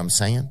 You know what I'm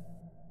saying?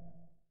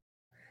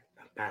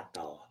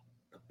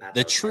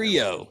 The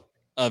trio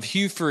of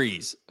Hugh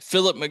Freeze,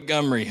 Philip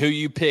Montgomery, who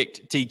you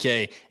picked,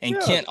 TK, and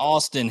Kent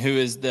Austin, who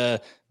is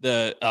the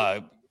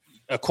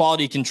a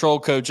quality control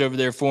coach over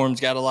there for him.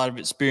 He's got a lot of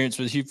experience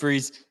with Hugh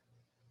Freeze.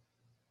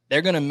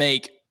 They're going to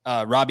make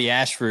Robbie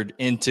Ashford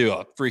into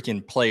a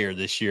freaking player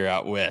this year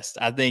out west.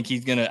 I think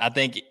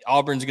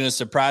Auburn's going to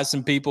surprise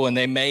some people, and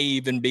they may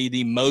even be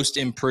the most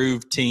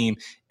improved team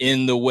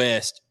in the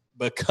West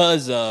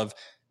because of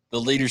the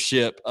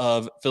leadership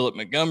of Philip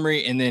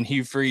Montgomery, and then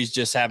Hugh Freeze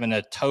just having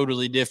a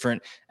totally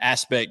different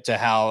aspect to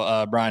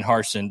how Brian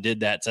Harsin did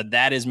that. So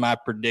that is my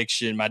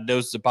prediction, my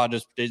Dos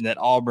Zapatos prediction, that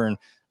Auburn,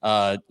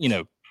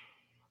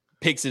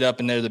 picks it up,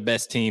 and they're the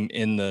best team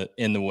in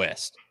the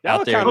West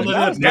out there.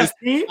 The best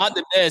team? Not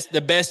the best,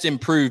 the best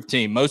improved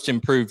team, most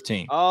improved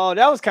team. Oh,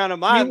 that was kind of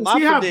my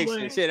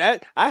prediction.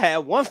 Shit, I had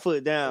 1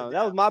 foot down.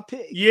 That was my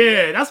pick.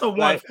 Yeah, that's a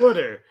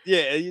 1-footer.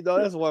 Yeah,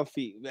 that's 1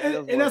 feet,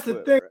 man. And that's the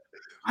thing.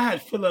 I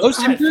had Philip.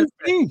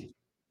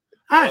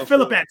 I had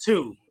Philip at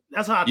 2.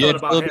 That's how I thought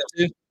about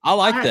him. I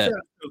like that.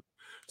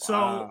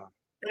 So,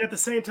 and at the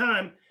same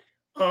time,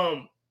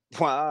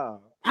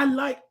 wow. I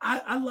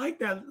like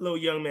that little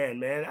young man.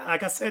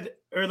 Like I said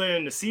earlier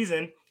in the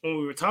season when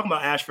we were talking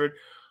about Ashford,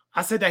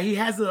 I said that he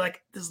has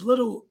like this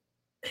little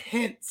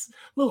hints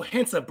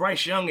of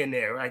Bryce Young in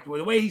there. Like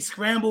the way he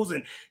scrambles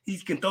and he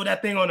can throw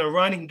that thing on the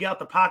run, he can get out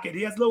the pocket.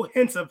 He has little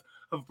hints of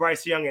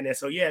Bryce Young in there.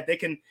 So yeah, if they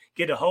can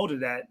get a hold of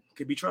that, it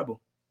could be trouble.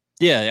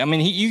 Yeah, I mean,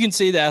 you can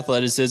see the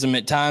athleticism.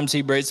 At times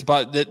he breaks the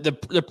pot.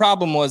 The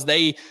problem was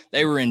they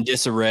were in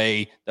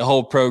disarray, the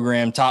whole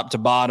program, top to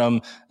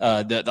bottom.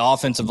 The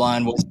offensive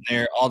line wasn't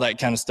there, all that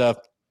kind of stuff.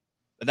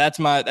 But that's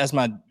my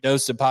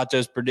Dos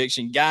Zapatos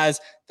prediction. Guys,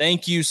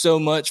 thank you so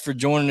much for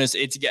joining us.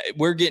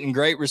 We're getting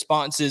great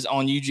responses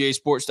on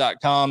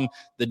UGAsports.com,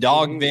 the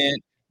dog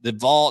vent, the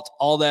vault,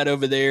 all that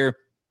over there.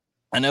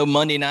 I know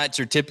Monday nights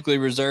are typically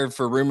reserved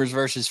for Rumors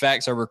versus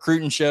Facts, our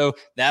recruiting show.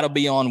 That'll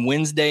be on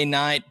Wednesday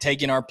night,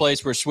 taking our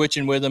place. We're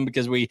switching with them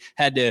because we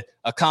had to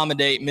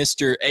accommodate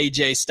Mr.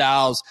 AJ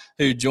Styles,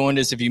 who joined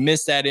us. If you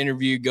missed that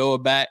interview, go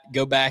back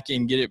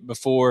and get it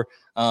before.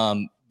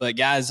 But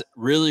guys,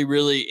 really,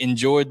 really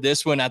enjoyed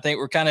this one. I think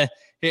we're kind of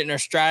hitting our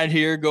stride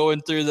here,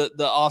 going through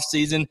the off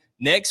season.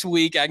 Next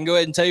week, I can go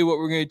ahead and tell you what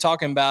we're going to be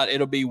talking about.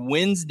 It'll be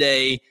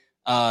Wednesday,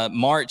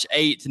 March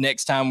 8th,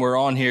 next time we're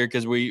on here,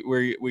 because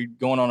we're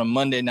going on a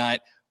Monday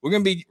night. We're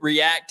going to be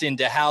reacting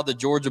to how the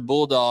Georgia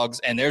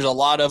Bulldogs, and there's a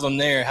lot of them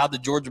there, how the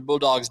Georgia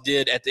Bulldogs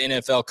did at the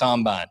NFL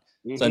Combine.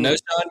 So, Knowshon,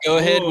 go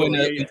ahead when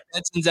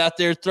Stetson's out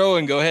there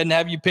throwing. Go ahead and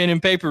have your pen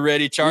and paper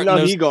ready. Chart. That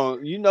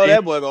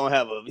boy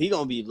gonna he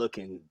gonna be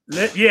looking.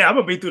 Yeah, I'm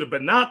gonna be through the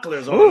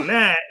binoculars on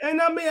that,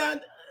 and I mean,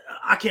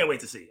 I can't wait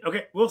to see.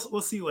 Okay, we'll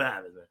see what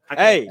happens.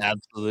 Hey,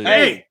 absolutely.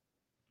 Hey.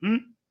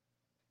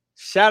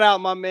 Shout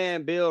out my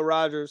man Bill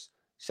Rogers.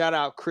 Shout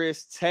out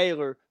Chris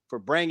Taylor for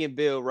bringing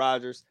Bill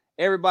Rogers.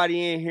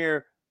 Everybody in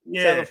here,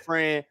 tell a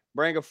friend,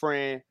 bring a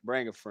friend,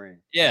 bring a friend.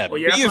 Yeah,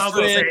 well, that's what I was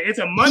gonna say. It's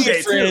a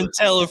Monday too.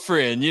 Tell a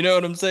friend. You know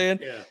what I'm saying?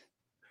 Yeah,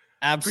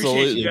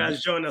 absolutely. Appreciate you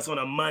guys joining us on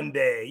a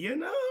Monday.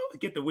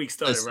 Get the week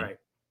started right.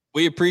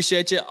 We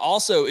appreciate you.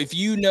 Also, if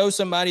you know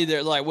somebody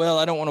that like, well,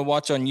 I don't want to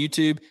watch on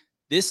YouTube.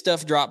 This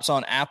stuff drops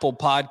on Apple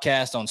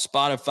Podcast, on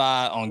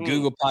Spotify, on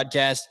Google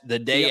Podcast the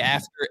day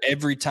after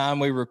every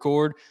time we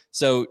record.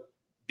 So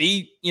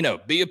be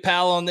a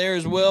pal on there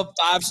as well.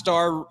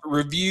 5-star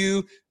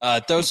review,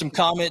 throw some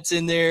comments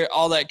in there,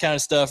 all that kind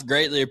of stuff.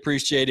 Greatly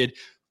appreciated.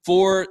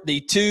 For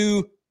the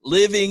two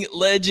living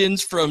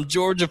legends from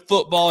Georgia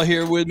football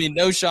here with me,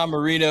 Knowshon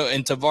Moreno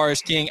and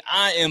Tavarres King,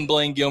 I am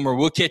Blaine Gilmer.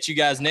 We'll catch you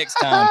guys next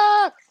time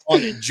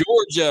on the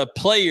Georgia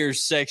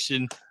Players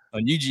section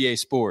on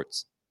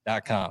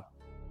UGAsports.com.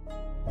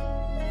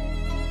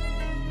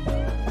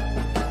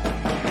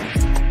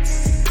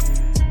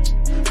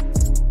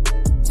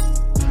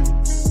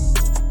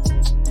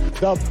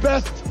 The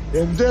best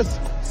in this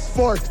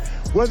sport.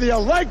 Whether you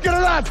like it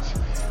or not,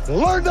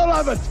 learn to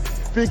love it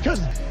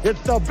because it's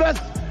the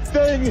best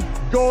thing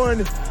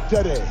going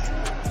today.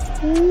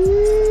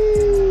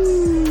 Woo!